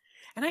 Yes.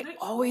 And I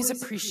always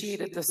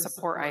appreciated the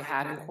support I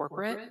had in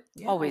corporate.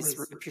 Always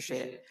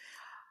appreciate it.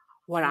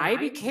 When I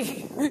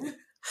became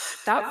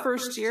that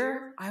first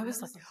year, I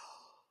was like,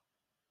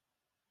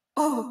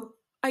 oh,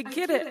 I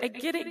get it. I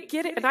get it.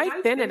 Get it. And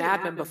I've been an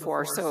admin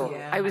before, so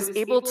I was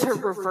able to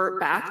revert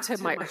back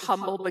to my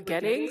humble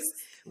beginnings,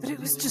 but it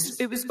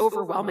was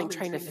overwhelming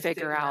trying to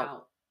figure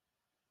out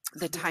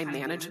the time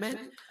management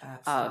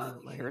of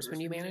here's when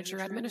you manage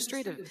your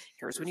administrative,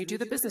 here's when you do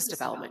the business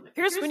development,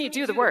 here's when you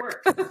do the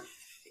work.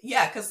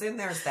 Yeah, because then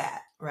there's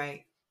that,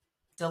 right?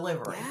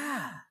 Delivery.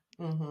 Yeah.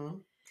 Mm-hmm.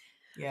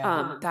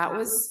 Yeah. That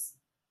was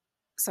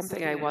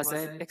something I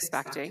wasn't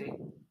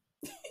expecting.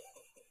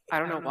 I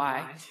don't know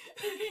why.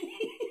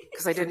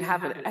 Because I didn't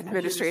have an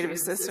administrative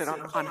assistant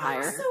on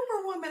hire.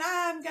 Superwoman,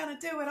 I'm going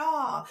to do it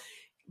all.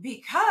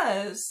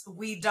 Because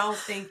we don't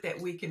think that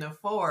we can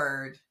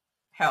afford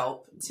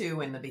help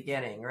too in the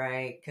beginning,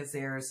 right? Because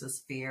there's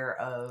this fear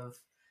of,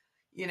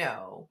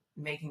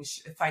 making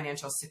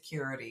financial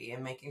security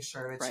and making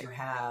sure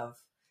that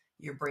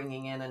you're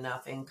bringing in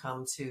enough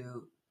income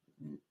to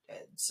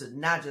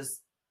not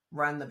just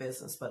run the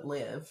business, but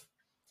live.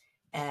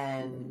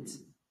 And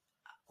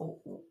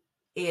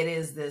it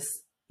is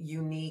this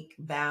unique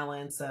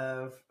balance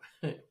of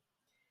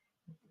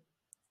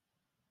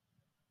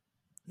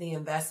the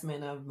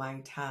investment of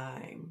my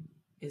time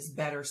is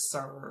better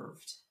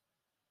served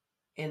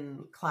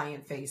in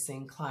client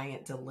facing,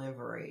 client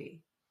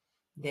delivery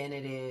than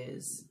it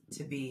is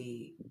to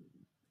be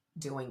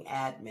doing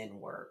admin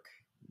work.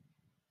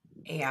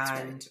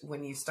 And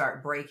when you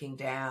start breaking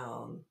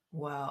down,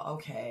 well,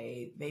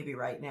 okay, maybe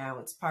right now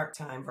it's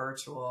part-time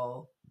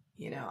virtual,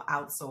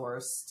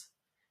 outsourced,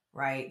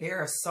 right? There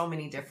are so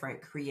many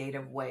different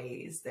creative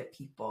ways that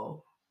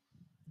people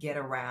get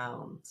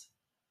around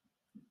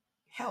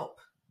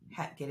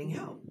getting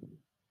help.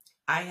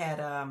 I had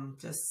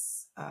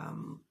just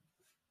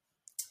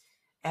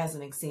as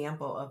an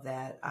example of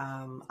that,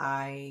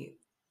 I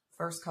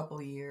first couple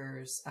of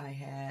years I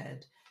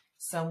had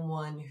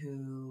someone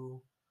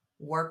who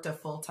worked a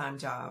full-time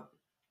job,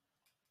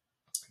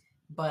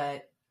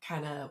 but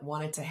kind of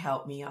wanted to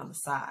help me on the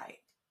side.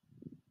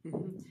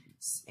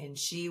 And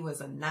she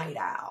was a night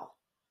owl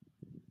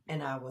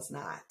and I was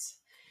not.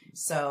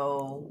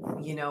 So,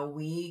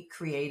 we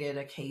created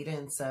a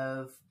cadence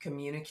of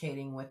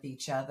communicating with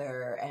each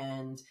other,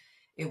 and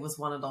it was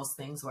one of those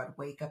things where I'd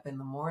wake up in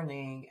the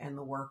morning and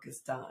the work is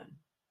done.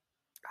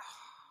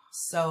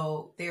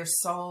 So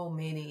there's so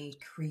many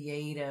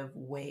creative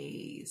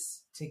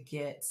ways to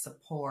get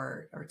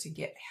support or to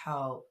get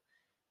help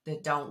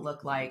that don't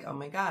look like, oh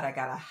my God, I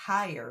got to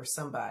hire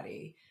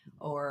somebody,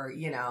 or,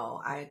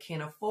 I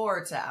can't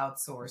afford to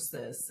outsource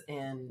this.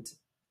 And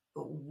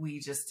we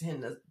just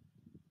tend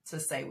to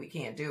say we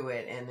can't do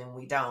it, and then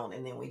we don't,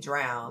 and then we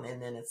drown,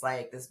 and then it's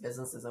like this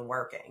business isn't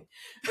working.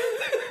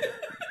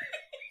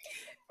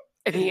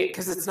 I mean,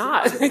 because it's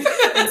not.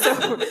 And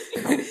so,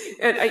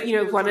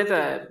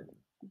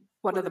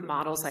 one of the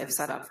models I've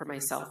set up for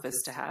myself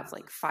is to have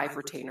like 5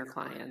 retainer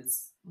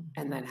clients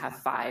and then have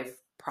 5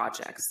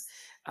 projects,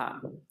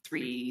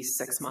 3,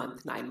 6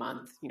 month, 9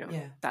 month,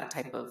 that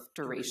type of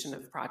duration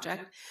of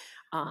project.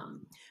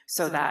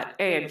 So that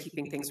I'm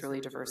keeping things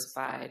really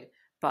diversified,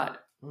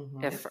 but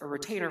if a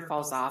retainer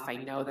falls off, I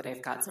know that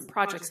I've got some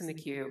projects in the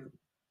queue.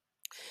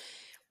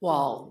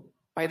 Well,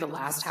 by the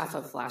last half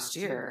of last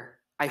year,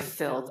 I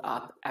filled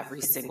up every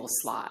single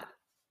slot.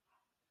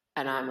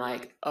 And I'm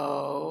like,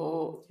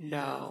 oh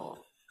no,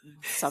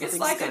 something's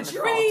it's like a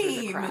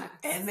dream.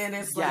 And then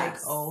it's like,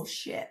 oh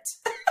shit.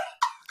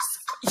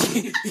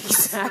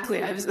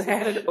 Exactly. I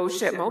had an oh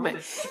shit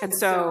moment. And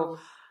so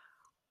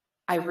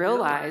I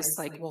realized,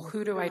 like, well,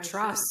 who do I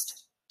trust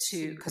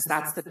because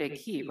that's the big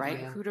key, right?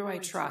 Yeah. Who do I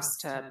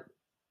trust to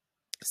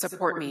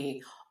support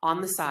me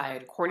on the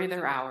side, according to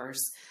their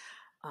hours?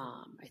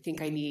 I think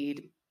I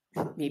need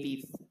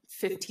maybe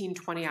 15,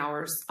 20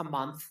 hours a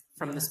month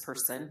from this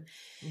person.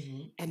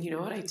 And you know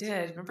what I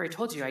did? Remember I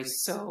told you I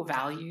so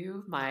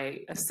value my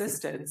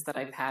assistants that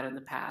I've had in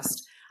the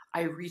past.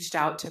 I reached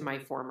out to my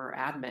former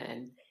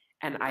admin,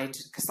 and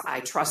because I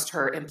trust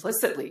her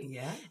implicitly.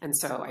 Yeah. And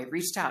so I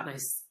reached out and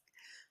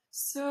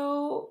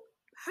so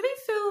how do you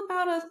feel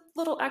about a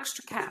little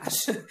extra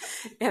cash?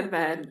 And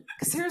then,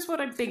 because here's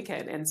what I'm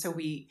thinking. And so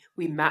we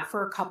met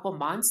for a couple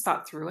months,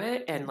 thought through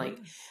it. And like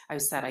I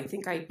said, I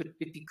think it'd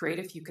be great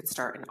if you could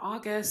start in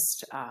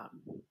August.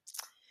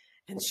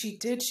 And she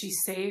did, she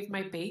saved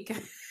my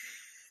bacon.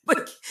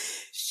 Like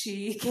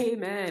she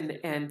came in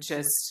and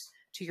just,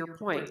 to your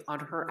point, on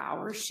her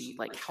hours, she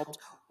like helped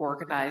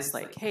organize,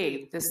 like,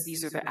 hey,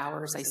 these are the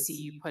hours I see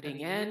you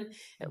putting in.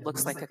 It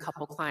looks like a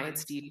couple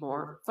clients need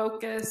more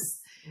focus.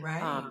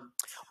 Right.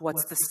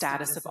 What's the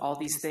status of all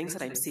these things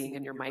that I'm seeing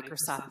in your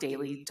Microsoft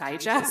Daily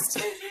Digest?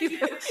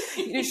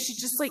 She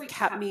just like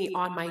kept me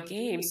on my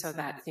game so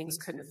that things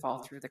couldn't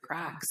fall through the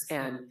cracks.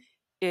 And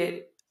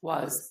it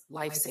was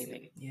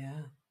life-saving.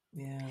 Yeah.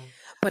 Yeah.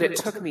 But it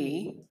took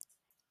me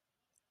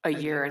a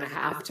year and a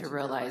half to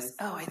realize,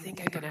 I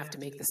think I'm going to have to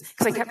make this.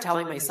 Because I kept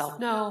telling myself,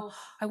 no,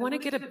 I want to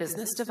get a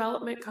business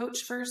development coach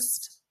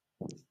first.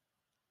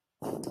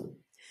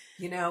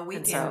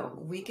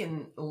 We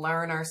can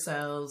learn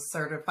ourselves,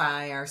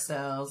 certify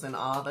ourselves, and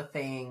all the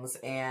things,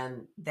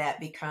 and that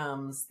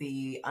becomes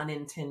the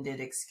unintended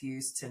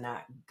excuse to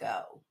not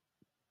go,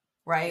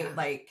 right? Yeah.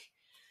 Like,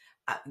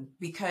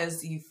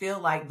 because you feel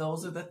like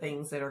those are the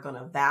things that are going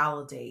to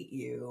validate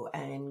you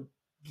and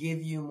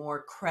give you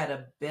more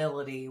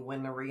credibility,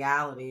 when the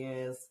reality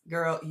is,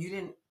 girl, you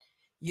didn't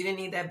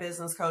need that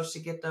business coach to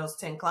get those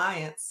 10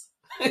 clients.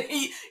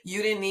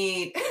 You didn't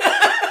need.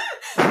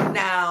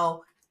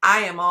 Now,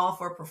 I am all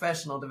for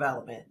professional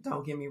development.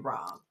 Don't get me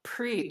wrong.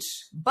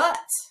 Preach. But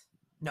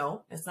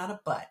no, it's not a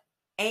but.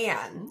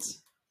 And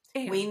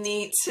we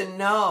need to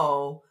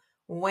know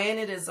when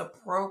it is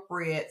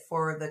appropriate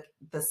for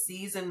the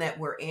season that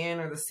we're in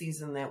or the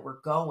season that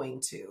we're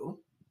going to,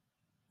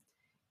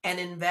 and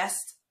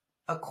invest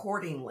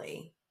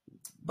accordingly,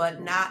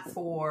 but not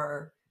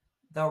for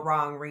the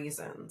wrong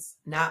reasons.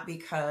 Not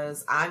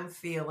because I'm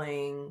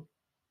feeling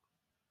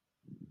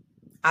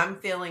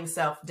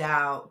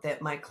self-doubt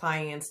that my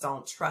clients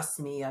don't trust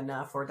me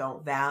enough or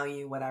don't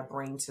value what I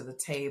bring to the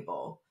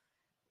table.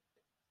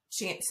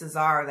 Chances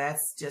are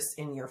that's just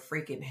in your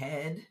freaking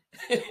head.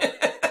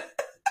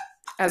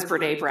 As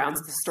Brene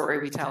Brown's The Story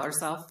We Tell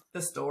Ourselves.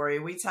 The story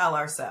we tell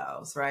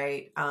ourselves,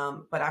 right?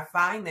 But I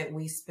find that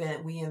we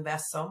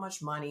invest so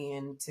much money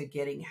into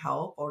getting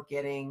help or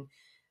getting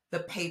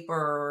the paper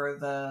or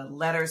the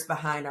letters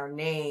behind our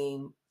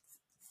name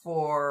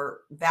for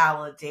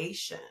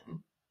validation,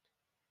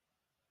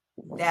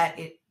 that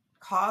it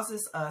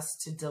causes us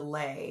to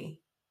delay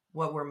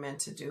what we're meant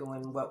to do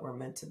and what we're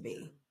meant to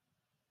be.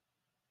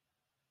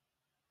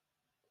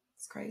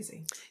 It's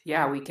crazy.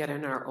 Yeah, we get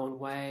in our own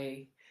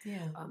way.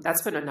 Yeah.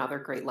 That's been another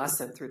great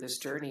lesson through this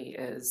journey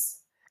is,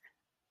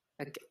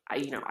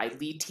 I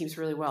lead teams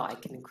really well. I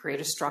can create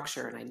a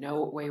structure and I know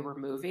what way we're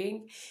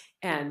moving.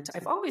 And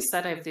I've always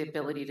said I have the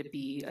ability to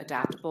be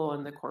adaptable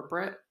in the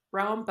corporate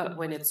realm, but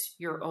when it's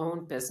your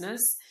own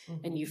business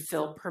and you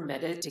feel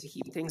permitted to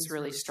keep things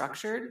really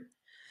structured,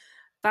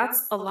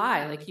 that's a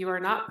lie. Like, you are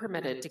not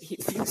permitted to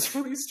keep things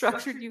really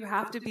structured. You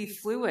have to be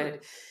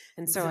fluid.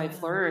 And so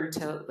I've learned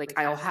to, like,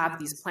 I'll have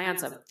these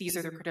plans of, these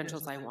are the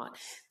credentials I want.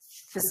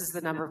 This is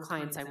the number of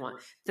clients I want.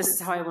 This is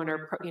how I want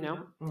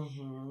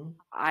to,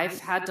 I've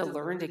had to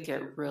learn to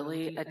get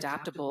really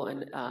adaptable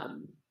and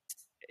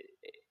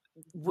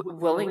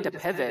willing to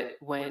pivot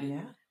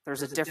when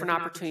there's a different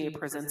opportunity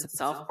presents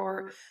itself,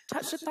 or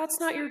Tasha, that's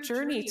not your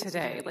journey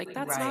today. Like,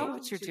 that's not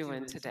what you're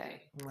doing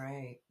today.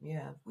 Right.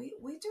 Yeah. We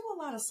do a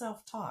lot of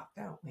self-talk,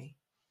 don't we?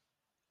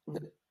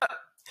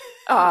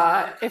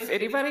 If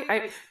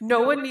anybody,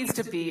 no one needs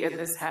to be in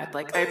this head.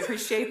 Like, I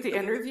appreciate the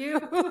interview,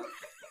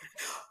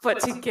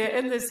 but to get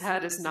in this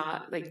head is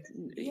not like,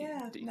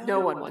 no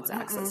one wants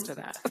access to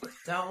that.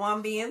 Don't want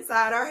to be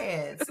inside our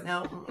heads.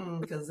 No,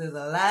 because there's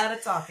a lot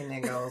of talking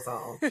that goes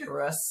on.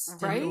 Trust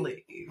and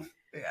believe.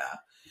 Yeah.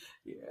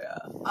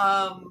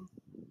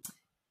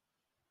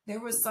 There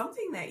was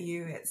something that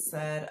you had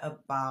said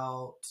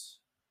about,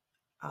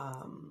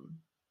 I'm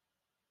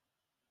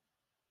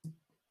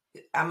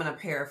going to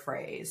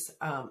paraphrase,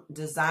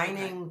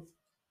 designing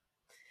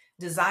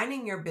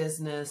your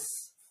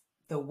business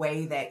the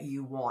way that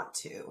you want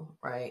to,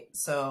 right?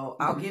 So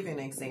I'll give you an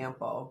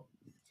example.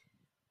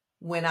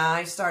 When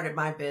I started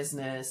my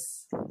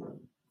business,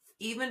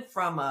 even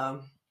from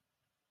a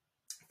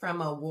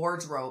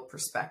wardrobe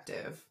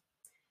perspective,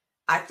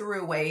 I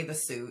threw away the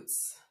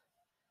suits.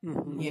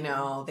 You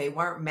know, they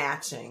weren't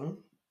matching.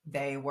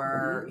 They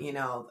were,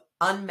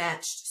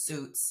 unmatched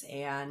suits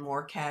and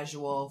more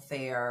casual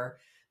fare,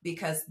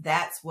 because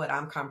that's what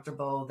I'm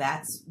comfortable.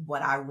 That's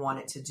what I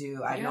wanted to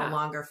do. I no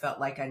longer felt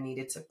like I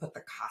needed to put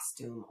the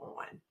costume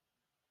on.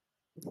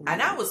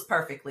 And I was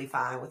perfectly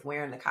fine with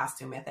wearing the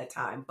costume at that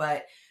time.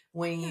 But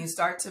when you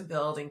start to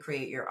build and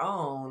create your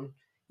own,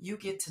 you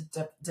get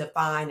to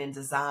define and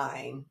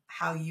design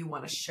how you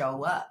want to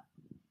show up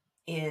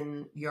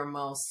in your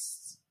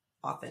most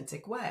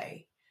authentic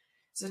way.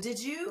 So did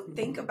you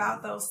think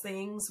about those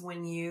things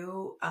when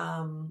you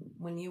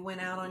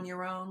went out on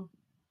your own?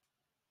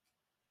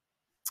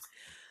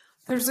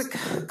 There's a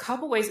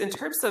couple ways in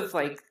terms of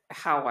like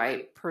how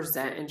I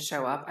present and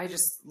show up. I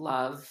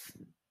love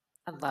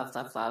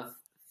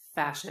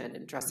fashion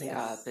and dressing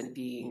up and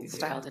being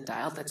styled and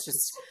dialed. That's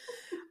just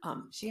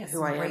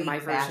who I am. My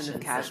version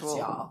of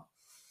casual.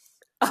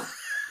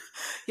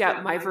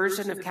 Yeah, my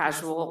version of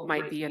casual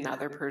might be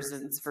another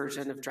person's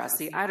version of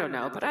dressy. I don't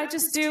know, but I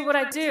just do what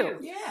I do.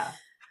 Yeah.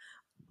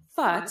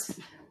 But,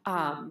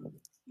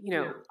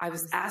 I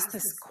was asked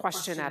this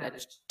question at a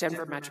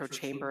Denver Metro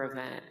Chamber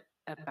event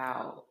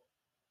about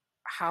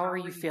how are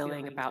you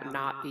feeling about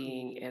not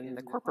being in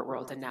the corporate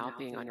world and now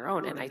being on your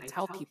own? And I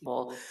tell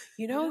people,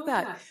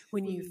 that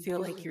when you feel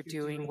like you're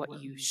doing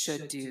what you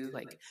should do,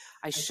 like,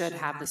 I should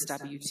have this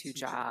W-2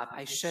 job,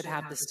 I should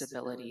have the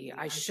stability,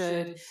 I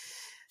should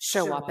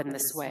show up in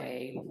this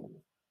way.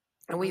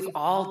 And we've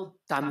all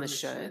done the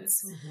shoulds.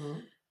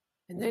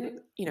 And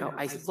then,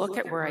 I look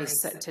at where I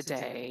sit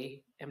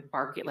today,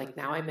 like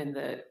now I'm in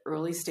the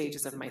early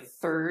stages of my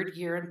 3rd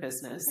year in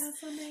business.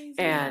 That's amazing.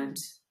 And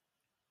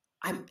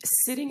I'm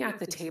sitting at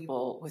the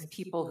table with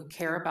people who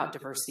care about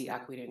diversity,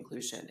 equity, and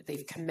inclusion.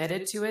 They've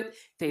committed to it.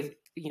 They've,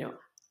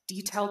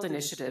 detailed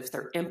initiatives.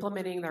 They're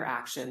implementing their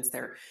actions.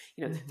 They're,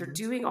 they're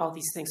doing all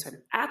these things. So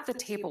I'm at the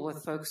table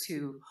with folks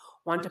who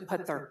want to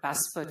put their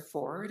best foot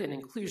forward in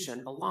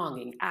inclusion,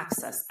 belonging,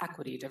 access,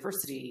 equity,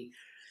 diversity.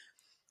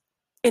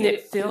 And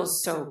it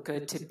feels so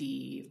good to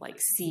be like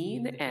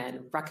seen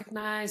and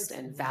recognized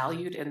and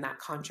valued in that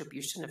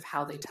contribution of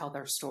how they tell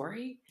their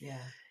story. Yeah.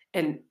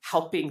 And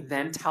helping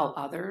them tell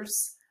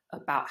others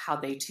about how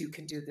they too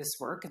can do this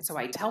work. And so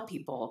I tell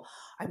people,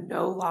 I'm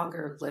no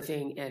longer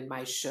living in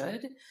my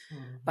should,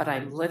 but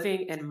I'm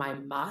living in my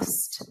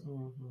must,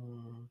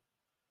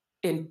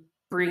 in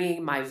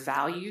bringing my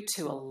value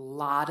to a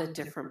lot of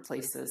different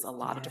places, a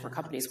lot of different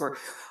companies where,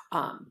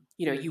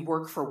 you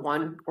work for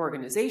one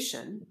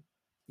organization,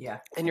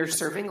 and you're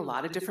serving a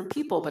lot of different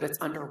people, but it's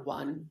under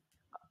one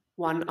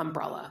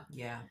umbrella.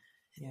 Yeah.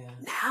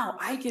 Now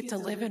I get to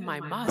live in my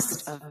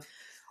must of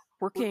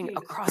working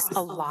across a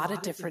lot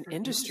of different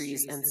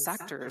industries and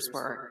sectors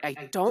where I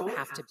don't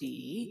have to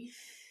be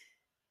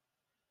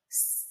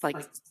like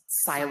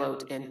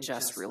siloed in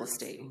just real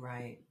estate.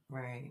 Right.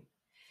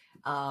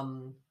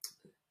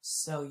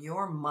 So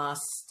your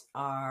must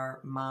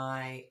are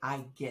my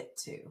I get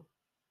to.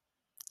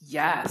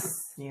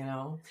 Yes.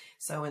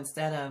 So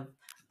instead of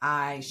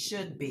I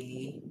should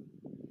be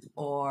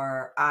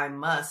or I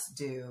must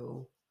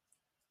do,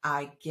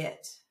 I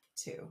get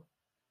to.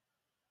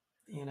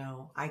 You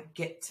know, I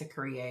get to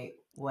create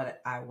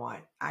what I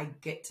want. I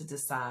get to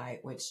decide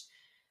which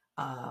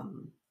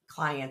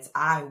clients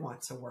I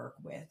want to work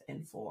with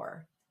and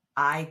for.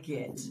 I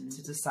get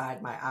to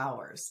decide my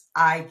hours.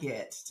 I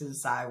get to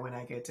decide when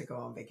I get to go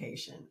on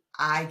vacation.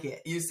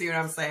 You see what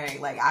I'm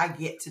saying? Like, I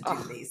get to do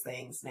these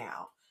things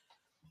now.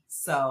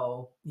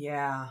 So,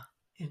 yeah,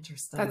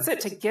 interesting. That's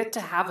it, to get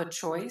to have a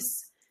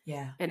choice.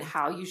 Yeah. And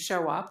how you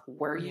show up,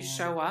 where you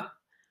show up,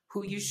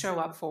 who you show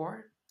up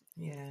for.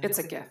 Yeah. It's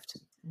a gift.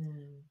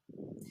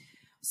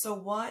 So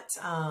what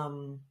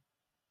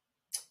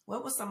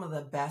was some of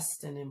the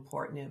best and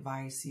important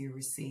advice you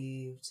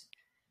received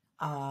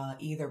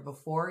either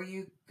before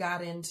you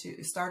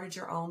started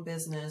your own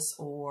business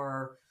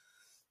or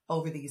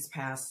over these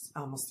past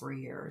almost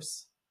 3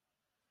 years?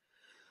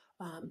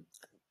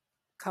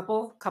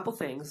 Couple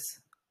things.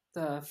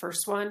 The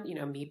first one,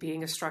 me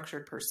being a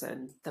structured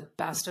person, the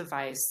best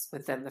advice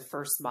within the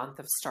first month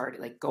of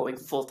starting, like going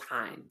full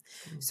time.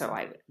 So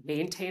I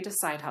maintained a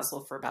side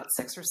hustle for about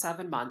 6 or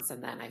 7 months.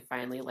 And then I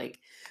finally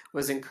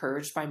was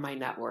encouraged by my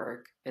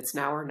network. It's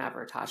now or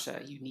never,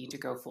 Tasha, you need to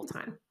go full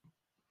time.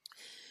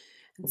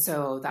 And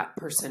so that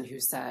person who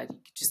said, you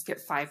could just get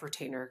 5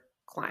 retainer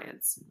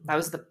clients, that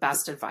was the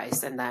best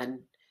advice. And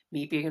then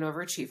me being an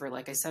overachiever,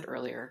 like I said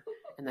earlier,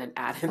 and then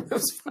add in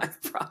those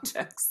 5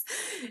 projects,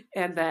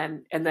 and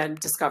then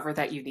discover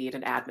that you need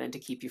an admin to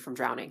keep you from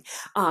drowning.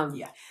 And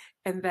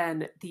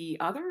then the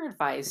other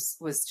advice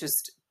was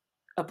just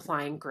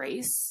applying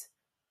grace.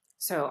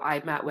 So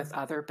I met with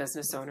other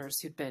business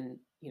owners who'd been,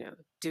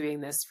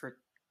 doing this for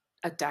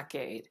a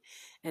decade,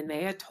 and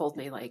they had told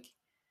me, like,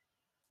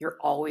 you're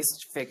always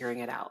figuring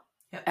it out.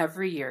 Yep.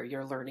 Every year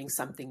you're learning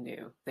something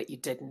new that you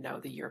didn't know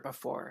the year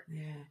before.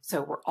 Yeah.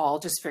 So we're all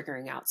just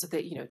figuring out, so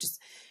that, just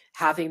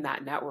having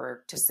that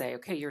network to say,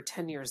 okay, you're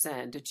 10 years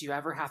in. Did you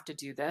ever have to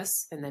do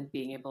this? And then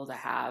being able to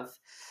have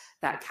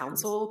that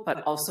counsel,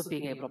 but also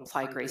being able to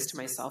apply grace to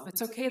myself.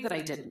 It's okay that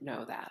I didn't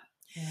know that.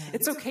 Yeah.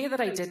 It's okay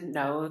that I didn't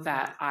know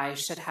that I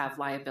should have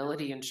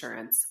liability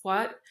insurance.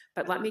 What?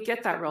 But let me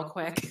get that real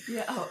quick.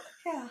 Yeah. Oh,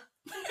 yeah.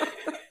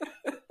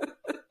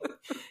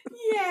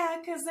 Yeah,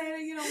 because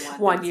you don't want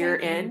 1 year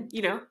in,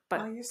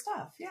 but all your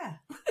stuff. Yeah.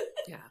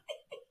 Yeah.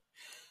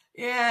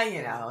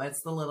 Yeah,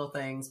 it's the little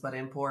things, but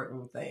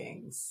important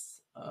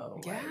things. Oh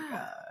my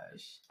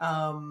gosh.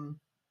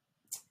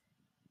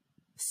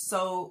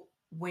 So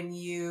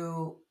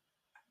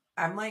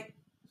I'm like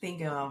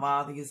thinking of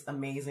all these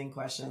amazing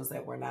questions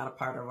that were not a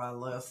part of our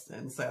list.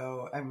 And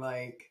so I'm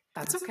like,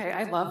 that's okay.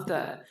 I love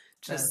the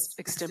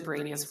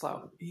extemporaneous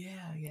flow.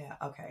 Yeah.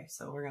 Okay.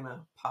 So we're going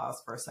to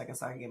pause for a second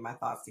so I can get my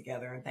thoughts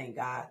together, and thank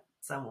God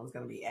someone's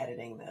going to be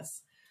editing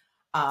this.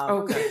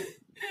 Okay.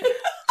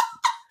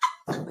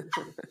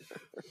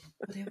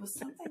 But it was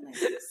something that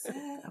you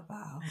said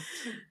about.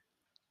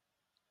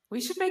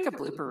 We should make a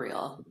blooper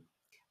reel.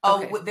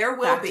 Oh, okay. There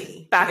will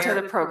be. Back to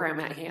the program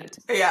at hand.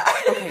 Yeah.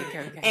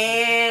 Okay.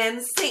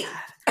 And scene.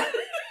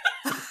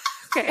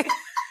 Okay.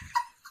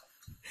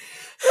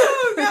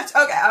 Oh, gosh.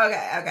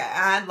 Okay.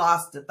 I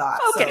lost the thought.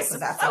 Okay. So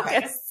that's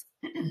okay.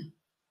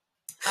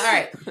 All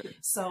right.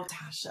 So,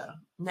 Tasha,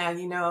 now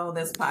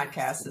this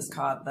podcast is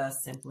called the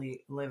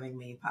Simply Living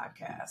Me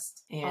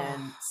podcast.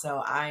 And so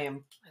I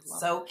am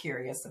so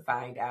curious to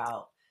find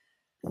out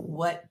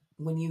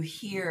when you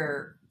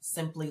hear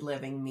Simply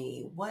Living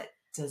Me, what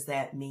does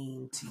that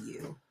mean to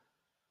you?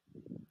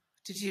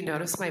 Did you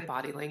notice my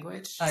body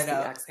language? I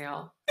know. The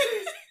exhale.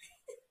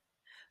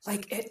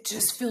 Like, it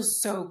just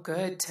feels so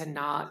good to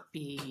not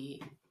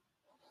be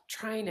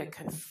trying to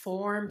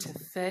conform to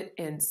fit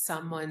in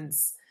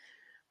someone's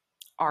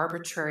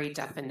arbitrary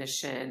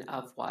definition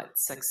of what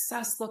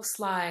success looks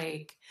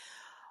like,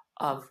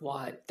 of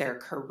what their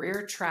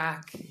career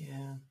track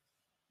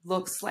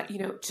looks like,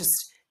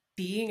 just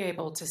being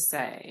able to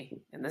say,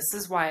 and this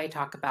is why I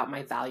talk about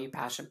my value,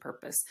 passion,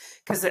 purpose,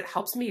 because it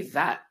helps me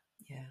vet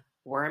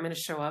where I'm going to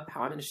show up,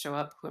 how I'm going to show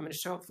up, who I'm going to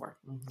show up for.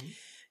 Mm-hmm.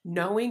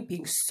 Knowing,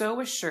 being so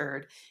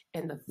assured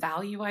in the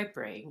value I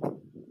bring,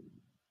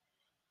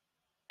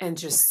 and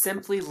just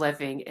simply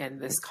living in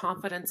this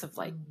confidence of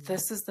like,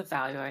 this is the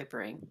value I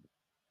bring.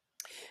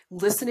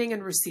 Listening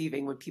and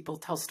receiving when people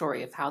tell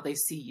story of how they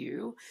see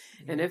you.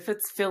 And if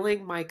it's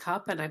filling my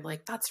cup and I'm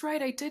like, that's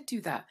right, I did do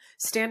that.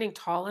 Standing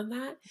tall in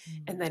that.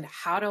 And then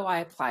how do I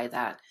apply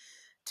that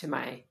to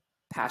my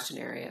passion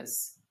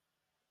areas?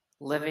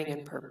 Living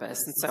in purpose.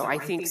 And so I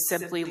think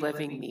simply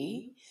living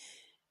me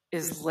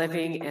is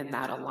living in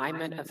that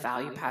alignment of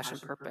value, passion,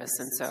 purpose.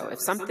 And so if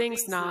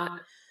something's not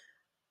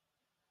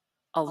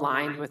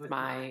aligned with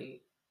my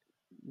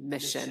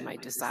mission, my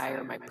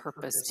desire, my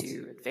purpose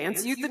to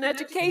advance youth in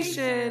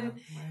education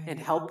and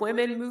help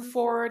women move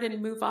forward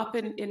and move up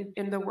in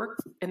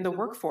the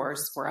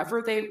workforce,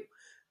 wherever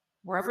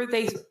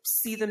they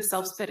see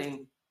themselves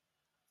fitting.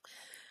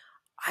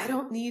 I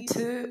don't need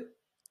to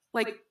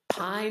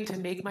pine to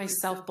make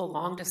myself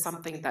belong to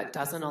something that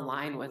doesn't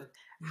align with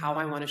how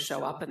I want to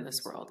show up in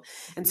this world.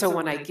 And so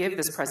when I give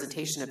this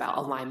presentation about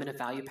alignment of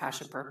value,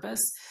 passion,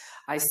 purpose,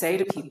 I say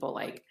to people,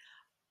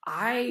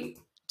 I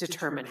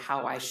determine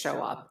how I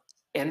show up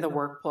in the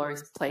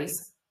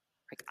workplace.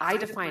 Like I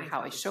define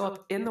how I show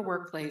up in the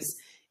workplace,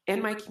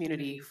 in my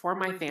community, for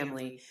my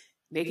family,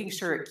 making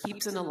sure it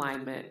keeps in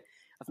alignment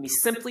of me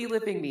simply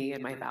living me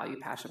and my value,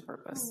 passion,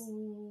 purpose.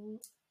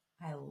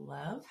 I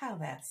love how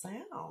that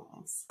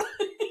sounds.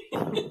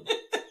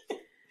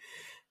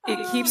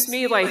 It keeps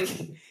me like,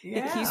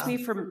 it keeps me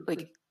from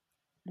like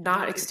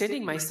not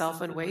extending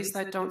myself in ways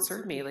that don't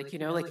serve me. Like, you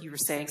know, like you were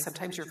saying,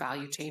 sometimes your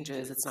value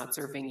changes. It's not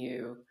serving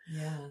you.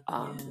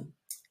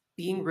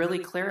 Being really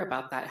clear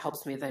about that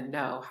helps me then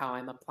know how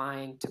I'm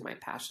applying to my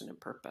passion and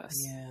purpose.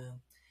 Yeah.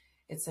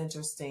 It's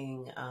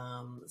interesting.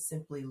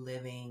 Simply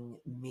Living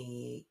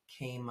Me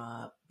came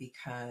up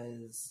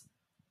because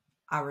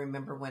I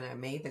remember when I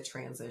made the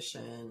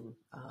transition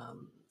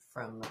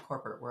from the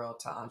corporate world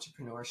to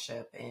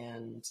entrepreneurship.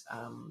 And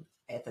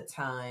at the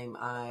time,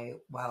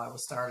 while I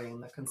was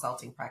starting the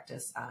consulting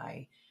practice,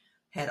 I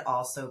had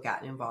also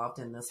gotten involved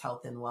in this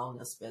health and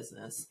wellness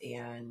business.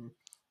 And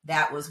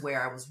that was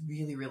where I was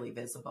really, really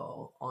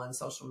visible on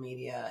social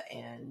media.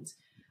 And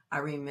I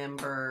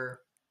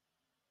remember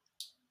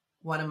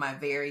one of my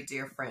very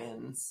dear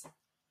friends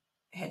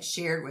had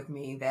shared with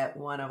me that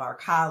one of our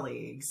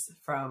colleagues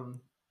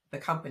from the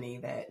company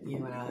that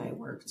you and I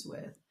worked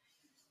with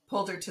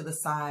pulled her to the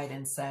side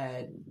and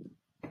said,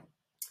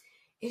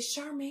 "Is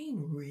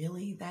Charmaine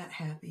really that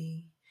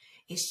happy?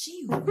 Is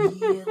she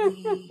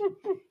really,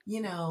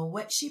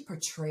 what she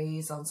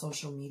portrays on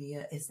social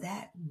media, is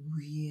that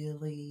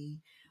really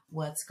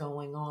what's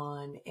going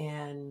on?"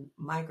 And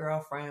my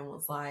girlfriend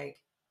was like,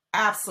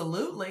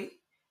 "Absolutely.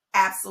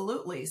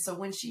 Absolutely." So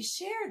when she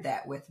shared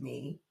that with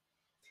me,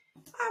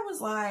 I was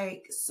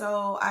like,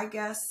 so I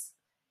guess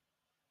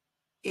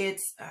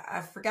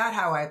I forgot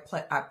how I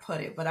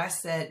put it, but I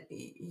said,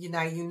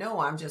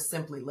 I'm just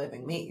simply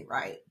living me,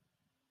 right?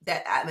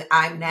 That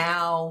I'm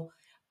now,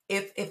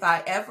 if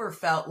I ever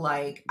felt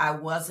like I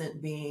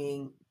wasn't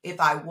being,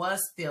 if I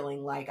was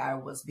feeling like I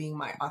was being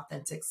my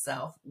authentic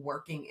self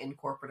working in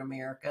corporate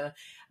America,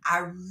 I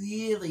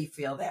really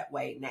feel that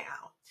way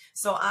now.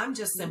 So I'm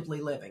just simply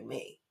living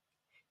me.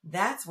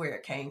 That's where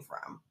it came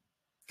from,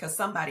 because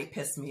somebody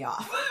pissed me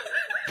off.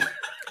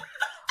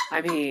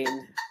 I mean,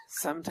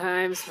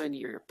 sometimes when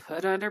you're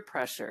put under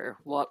pressure,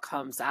 what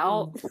comes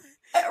out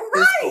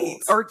right,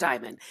 or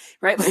diamond,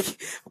 right?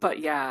 Like, but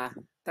yeah,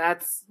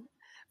 that's,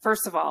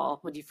 first of all,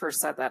 when you first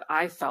said that,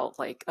 I felt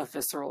like a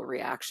visceral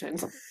reaction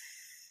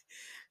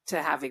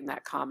to having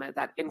that comment,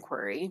 that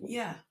inquiry.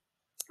 Yeah.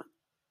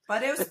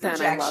 But it was but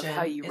projection. Then I love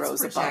how you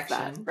rose above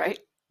that, right?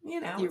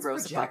 You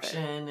rose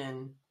projection above it.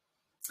 And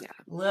a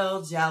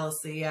little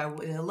jealousy, a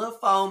little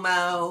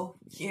FOMO,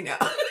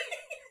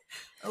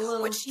 a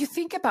little. Which you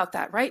think about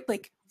that, right?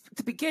 Like at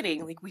the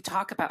beginning, like we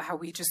talk about how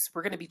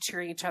we're going to be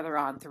cheering each other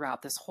on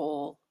throughout this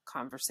whole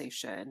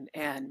conversation.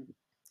 And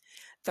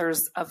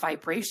there's a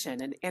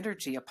vibration, an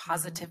energy, a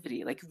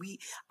positivity. Like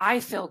I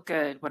feel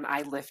good when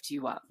I lift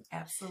you up.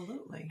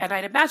 Absolutely. And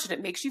I'd imagine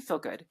it makes you feel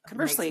good.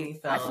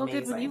 Conversely, I feel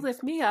amazing. Good when you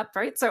lift me up,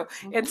 right? So,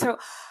 and so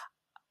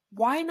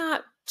why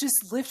not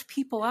just lift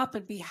people up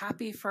and be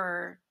happy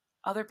for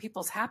other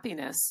people's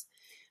happiness?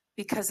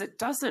 Because it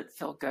doesn't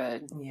feel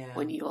good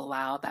when you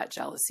allow that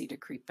jealousy to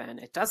creep in.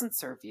 It doesn't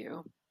serve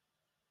you.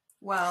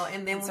 Well,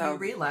 and then when you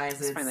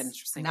realize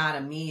it's not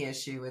a me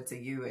issue, it's a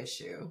you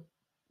issue.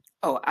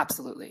 Oh,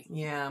 absolutely.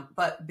 Yeah.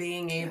 But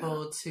being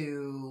able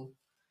to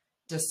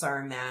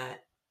discern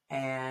that,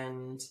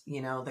 and,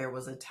 there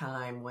was a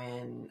time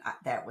when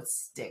that would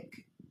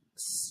stick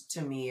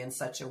to me in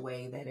such a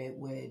way that it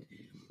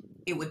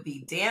would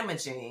be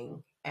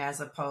damaging,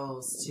 as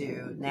opposed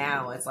to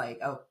now it's like,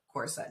 oh, of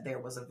course there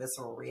was a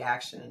visceral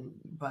reaction,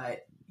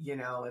 but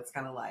it's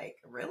kind of like,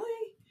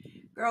 really,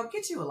 girl,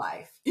 get you a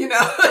life,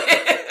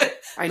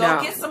 I know.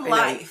 Go get some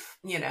life,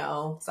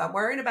 Stop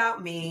worrying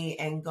about me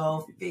and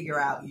go figure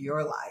out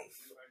your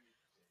life.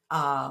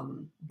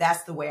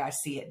 That's the way I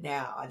see it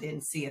now. I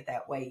didn't see it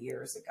that way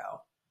years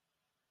ago.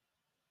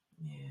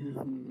 Yeah.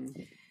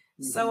 Mm-hmm.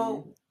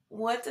 So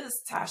what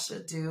does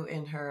Tasha do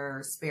in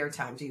her spare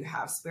time? Do you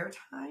have spare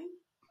time?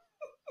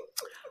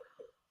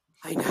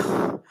 I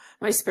know.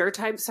 My spare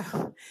time.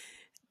 So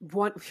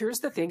here's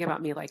the thing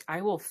about me. Like,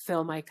 I will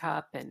fill my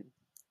cup and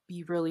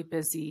be really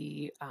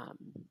busy,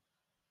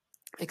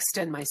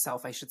 extend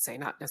myself, I should say,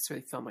 not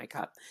necessarily fill my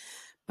cup.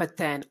 But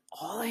then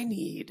all I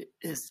need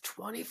is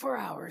 24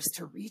 hours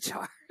to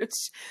recharge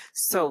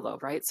solo,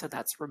 right? So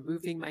that's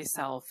removing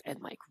myself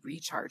and like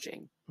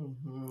recharging.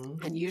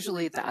 Mm-hmm. And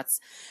usually that's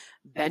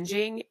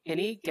binging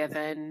any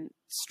given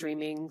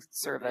streaming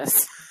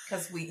service.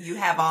 Because you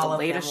have all of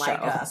them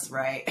like us,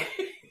 right?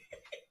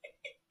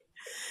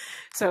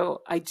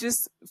 So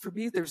for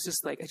me, there's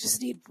just like, I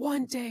just need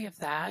one day of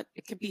that.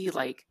 It could be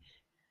like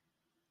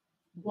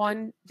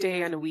one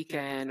day on a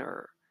weekend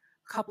or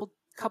a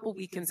couple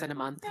weekends in a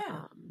month.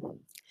 Yeah.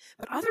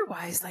 But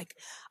otherwise, like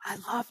I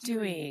love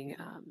doing,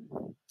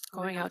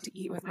 going out to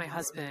eat with my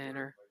husband,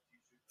 or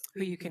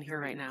who you can hear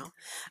right now,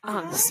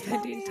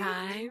 spending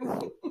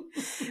time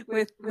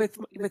with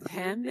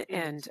him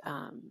and,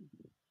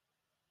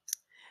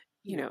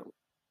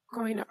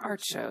 going to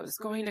art shows,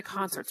 going to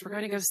concerts. We're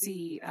going to go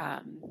see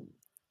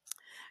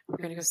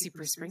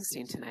Bruce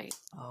Springsteen tonight.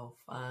 Oh,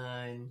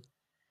 fun.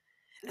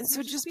 And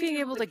so just being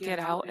able to get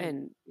out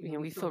and,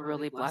 we feel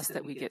really blessed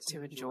that we get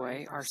to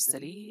enjoy our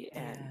city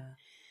and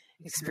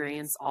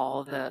experience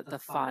all the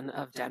fun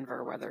of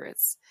Denver, whether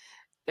it's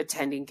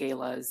attending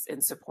galas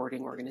and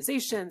supporting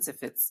organizations,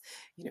 if it's,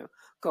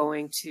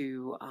 going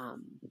to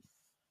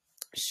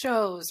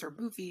shows or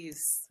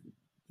movies,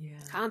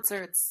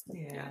 concerts.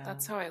 Yeah,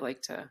 that's how I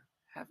like to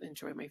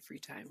enjoy my free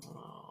time.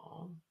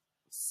 Oh.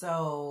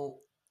 So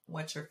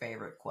what's your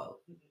favorite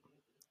quote?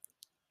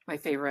 My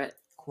favorite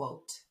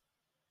quote.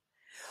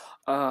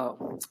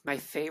 Oh, my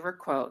favorite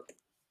quote.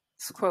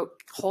 This quote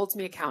holds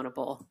me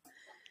accountable.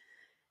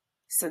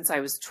 Since I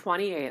was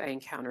 28, I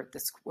encountered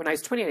this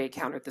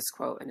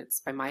quote, and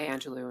it's by Maya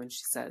Angelou, and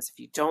she says, if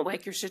you don't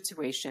like your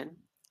situation,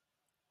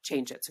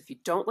 change it. So if you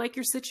don't like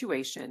your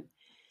situation,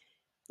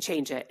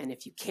 change it. And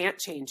if you can't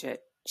change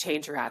it,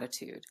 change your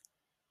attitude.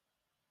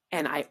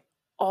 And I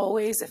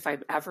always, if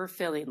I'm ever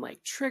feeling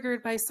like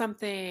triggered by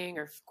something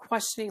or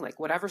questioning, like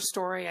whatever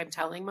story I'm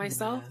telling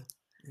myself,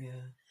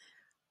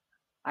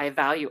 I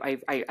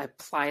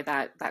apply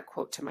that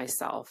quote to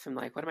myself. I'm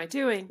like, what am I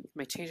doing?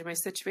 Am I changing my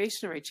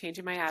situation, or am I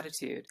changing my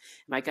attitude?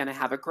 Am I going to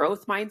have a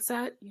growth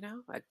mindset,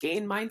 a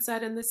gain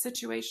mindset in this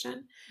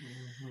situation?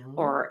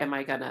 Or am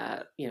I going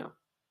to,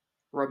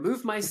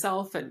 remove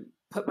myself and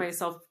put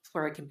myself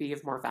where I can be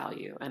of more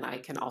value and I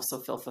can also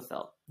feel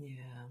fulfilled?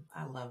 Yeah,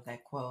 I love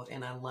that quote.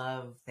 And I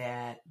love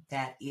that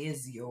that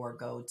is your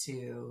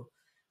go-to,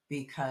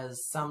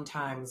 because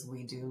sometimes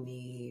we do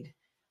need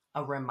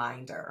a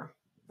reminder.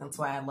 That's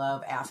why I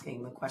love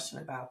asking the question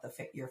about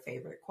your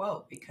favorite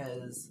quote,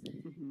 because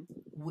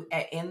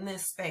in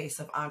this space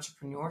of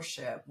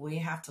entrepreneurship, we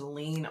have to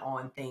lean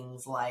on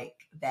things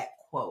like that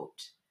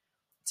quote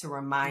to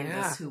remind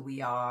us who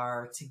we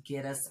are, to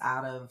get us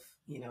out of,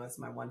 as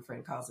my one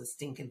friend calls it,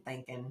 stinking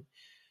thinking,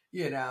 I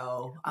like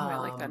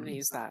that. I'm going to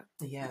use that.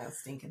 Yeah,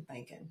 stinking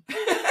thinking.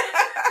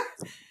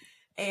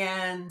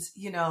 And,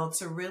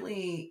 to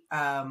really,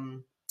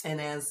 and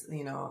as,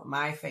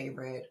 my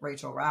favorite,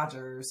 Rachel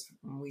Rogers,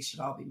 We Should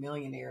All Be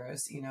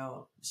Millionaires,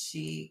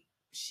 she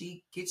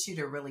gets you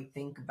to really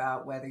think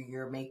about whether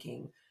you're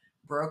making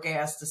broke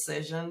ass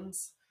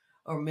decisions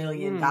or $1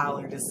 million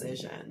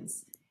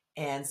decisions.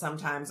 And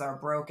sometimes our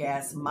broke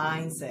ass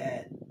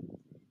mindset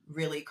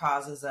really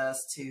causes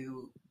us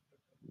to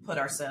put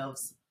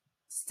ourselves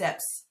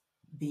steps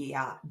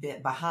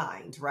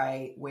behind,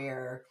 right?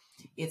 Where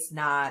it's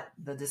not,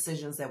 the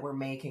decisions that we're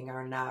making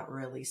are not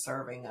really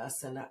serving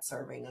us and not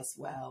serving us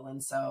well.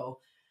 And so,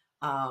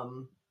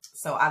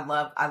 I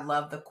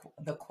love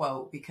the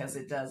quote, because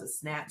it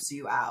snaps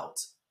you out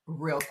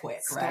real quick,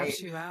 right?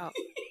 Snaps you out.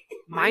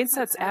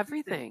 Mindset's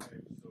everything.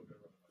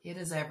 It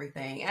is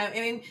everything. I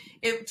mean,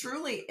 it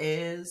truly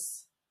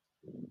is.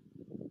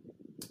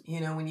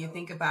 When you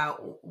think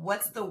about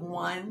what's the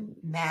one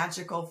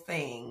magical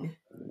thing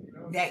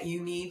that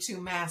you need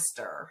to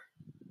master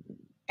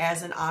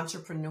as an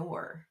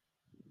entrepreneur,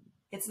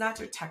 it's not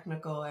your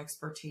technical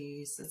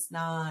expertise. It's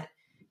not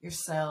your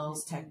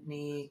sales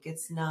technique.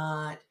 It's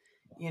not,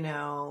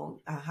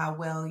 how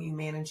well you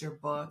manage your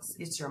books.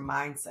 It's your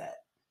mindset.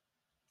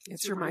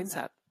 It's your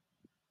mindset.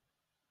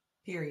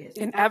 Period.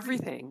 In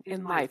everything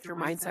in life, your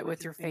mindset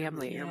with your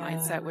family, your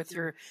mindset with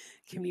your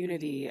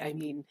community. I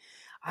mean,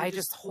 I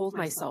just hold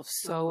myself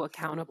so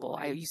accountable.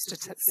 I used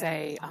to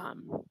say,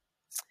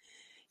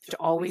 to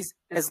always,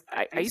 as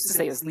I used to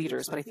say as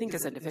leaders, but I think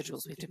as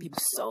individuals, we have to be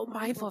so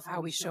mindful of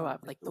how we show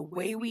up. Like the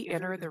way we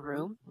enter the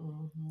room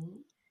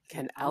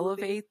can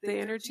elevate the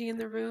energy in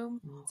the room,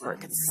 or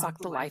it can suck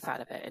the life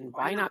out of it. And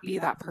why not be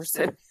that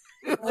person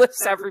who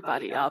lifts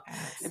everybody up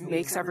and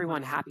makes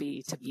everyone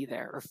happy to be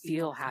there, or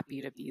feel happy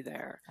to be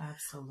there?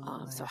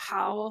 Absolutely. So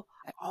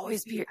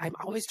I'm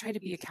always trying to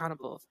be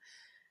accountable of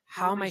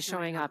how am I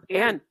showing up,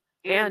 and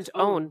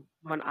own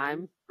when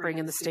I'm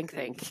bringing the stink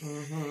think,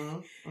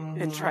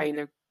 and trying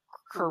to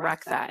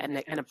correct that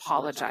and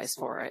apologize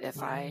for it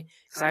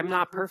because I'm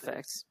not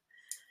perfect.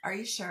 Are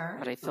you sure?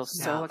 But I feel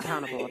so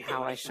accountable in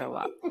how I show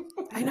up.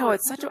 I know,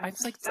 it's such a, I'm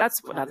like,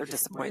 that's another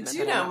disappointment.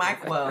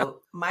 But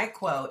my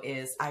quote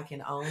is, I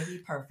can only be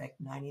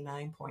perfect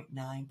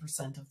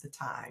 99.9% of the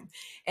time.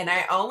 And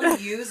I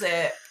only use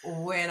it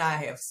when I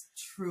have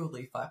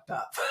truly fucked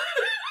up.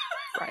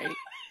 Right.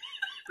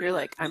 You're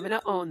like, I'm going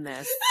to own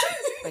this.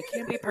 I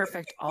can't be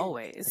perfect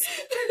always.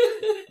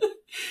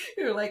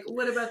 You're like,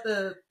 what about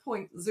the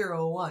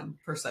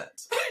 0.01%?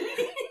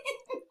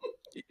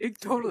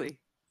 Totally.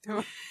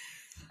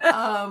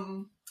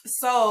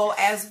 So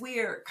as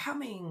we're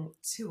coming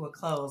to a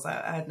close,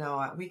 I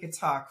know we could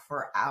talk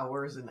for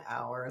hours and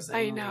hours. And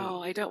I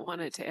know. I don't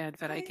want it to end,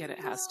 but I get it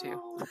has to.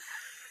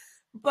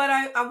 But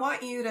I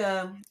want you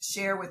to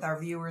share with our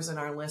viewers and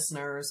our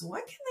listeners,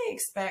 what can they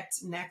expect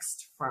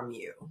next from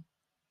you?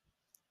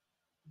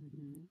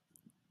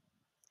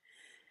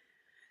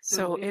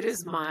 So it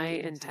is my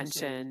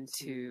intention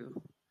to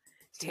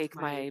take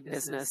my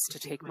business, to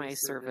take my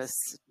service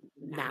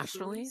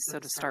nationally. So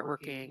to start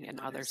working in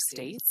other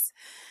states.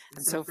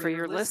 And so for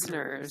your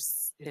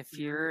listeners, if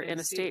you're in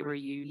a state where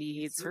you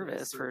need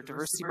service for a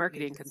diversity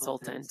marketing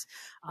consultant,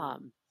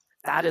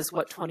 that is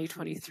what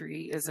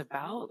 2023 is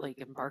about, like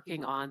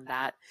embarking on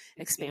that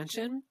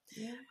expansion.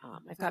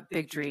 I've got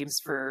big dreams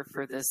for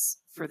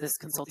this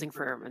consulting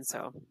firm, and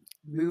so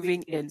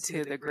moving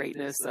into the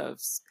greatness of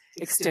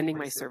extending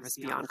my service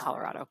beyond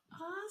Colorado.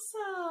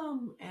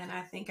 Awesome. And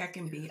I think I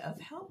can be of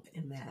help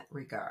in that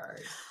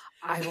regard.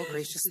 I will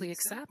graciously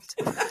accept.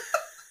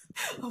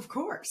 Of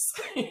course.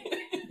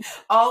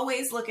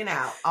 Always looking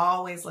out.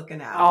 Always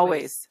looking out.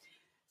 Always.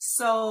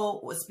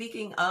 So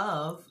speaking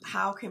of,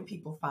 how can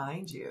people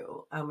find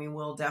you? I mean,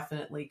 we'll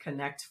definitely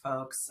connect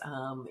folks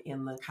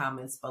in the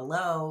comments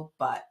below,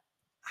 but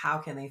how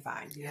can they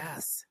find you?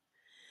 Yes.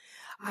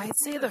 I'd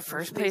say the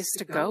first place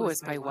to go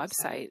is my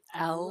website,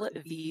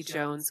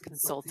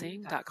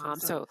 lvjonesconsulting.com.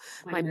 So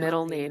my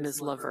middle name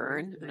is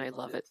Laverne, and I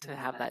love it to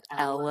have that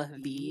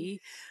LV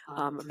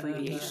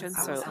abbreviation.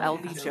 So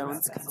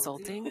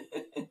lvjonesconsulting.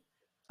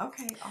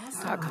 Okay,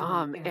 awesome.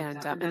 .com.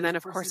 And then,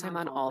 of course, I'm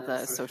on all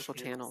the social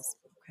channels.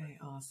 Okay,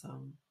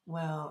 awesome.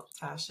 Well,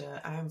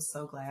 Tasha, I'm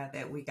so glad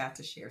that we got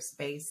to share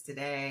space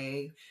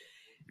today.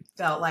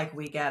 Felt like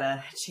we got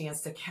a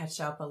chance to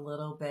catch up a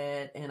little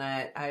bit, and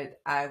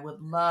I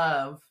would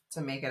love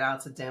to make it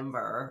out to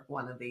Denver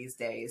one of these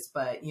days,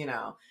 but you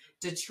know,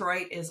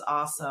 Detroit is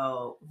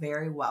also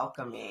very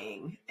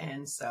welcoming,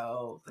 and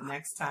so the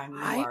next time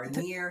you are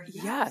near,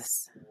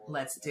 yes,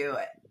 let's do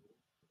it.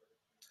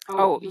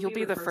 Oh, you'll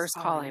be the first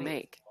call I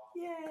make.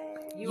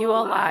 Yay!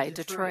 ULI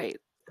Detroit.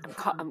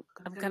 I'm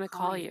gonna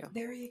call you.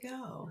 There you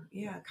go.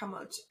 Yeah, come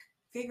on,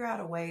 figure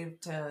out a way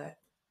to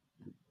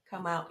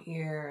come out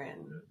here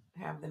and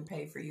have them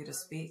pay for you to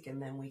speak,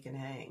 and then we can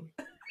hang.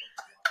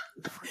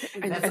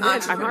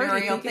 That's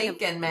entrepreneurial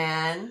thinking,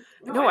 man.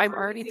 No, I'm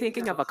already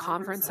thinking of a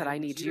conference that I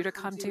need you to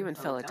come to in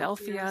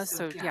Philadelphia.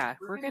 So yeah,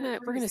 we're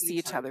gonna see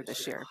each other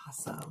this year.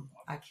 Awesome!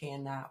 I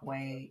cannot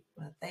wait.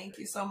 Well, thank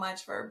you so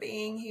much for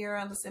being here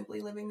on the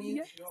Simply Living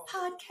Me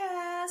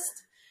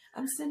podcast.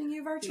 I'm sending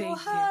you virtual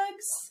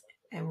hugs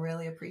and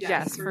really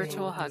appreciate you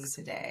virtual hugs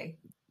today.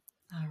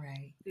 All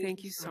right.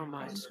 Thank you so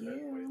much. Thank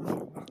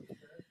you.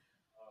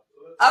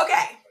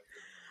 Okay.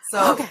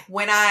 So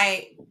when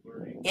I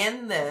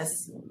end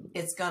this,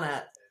 it's going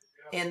to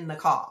end the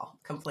call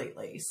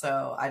completely.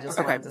 So I just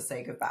wanted to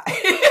say goodbye.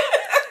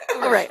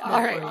 All right.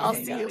 I'll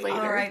see you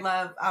later. All right,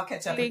 love. I'll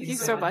catch up with you. Thank you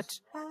so much.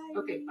 Bye.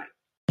 Okay, bye.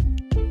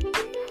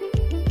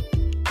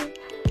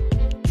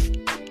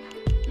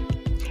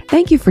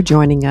 Thank you for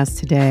joining us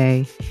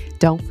today.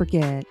 Don't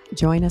forget,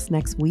 join us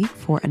next week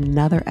for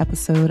another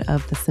episode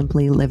of the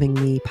Simply Living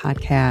Me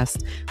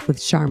podcast with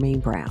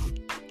Charmaine Brown.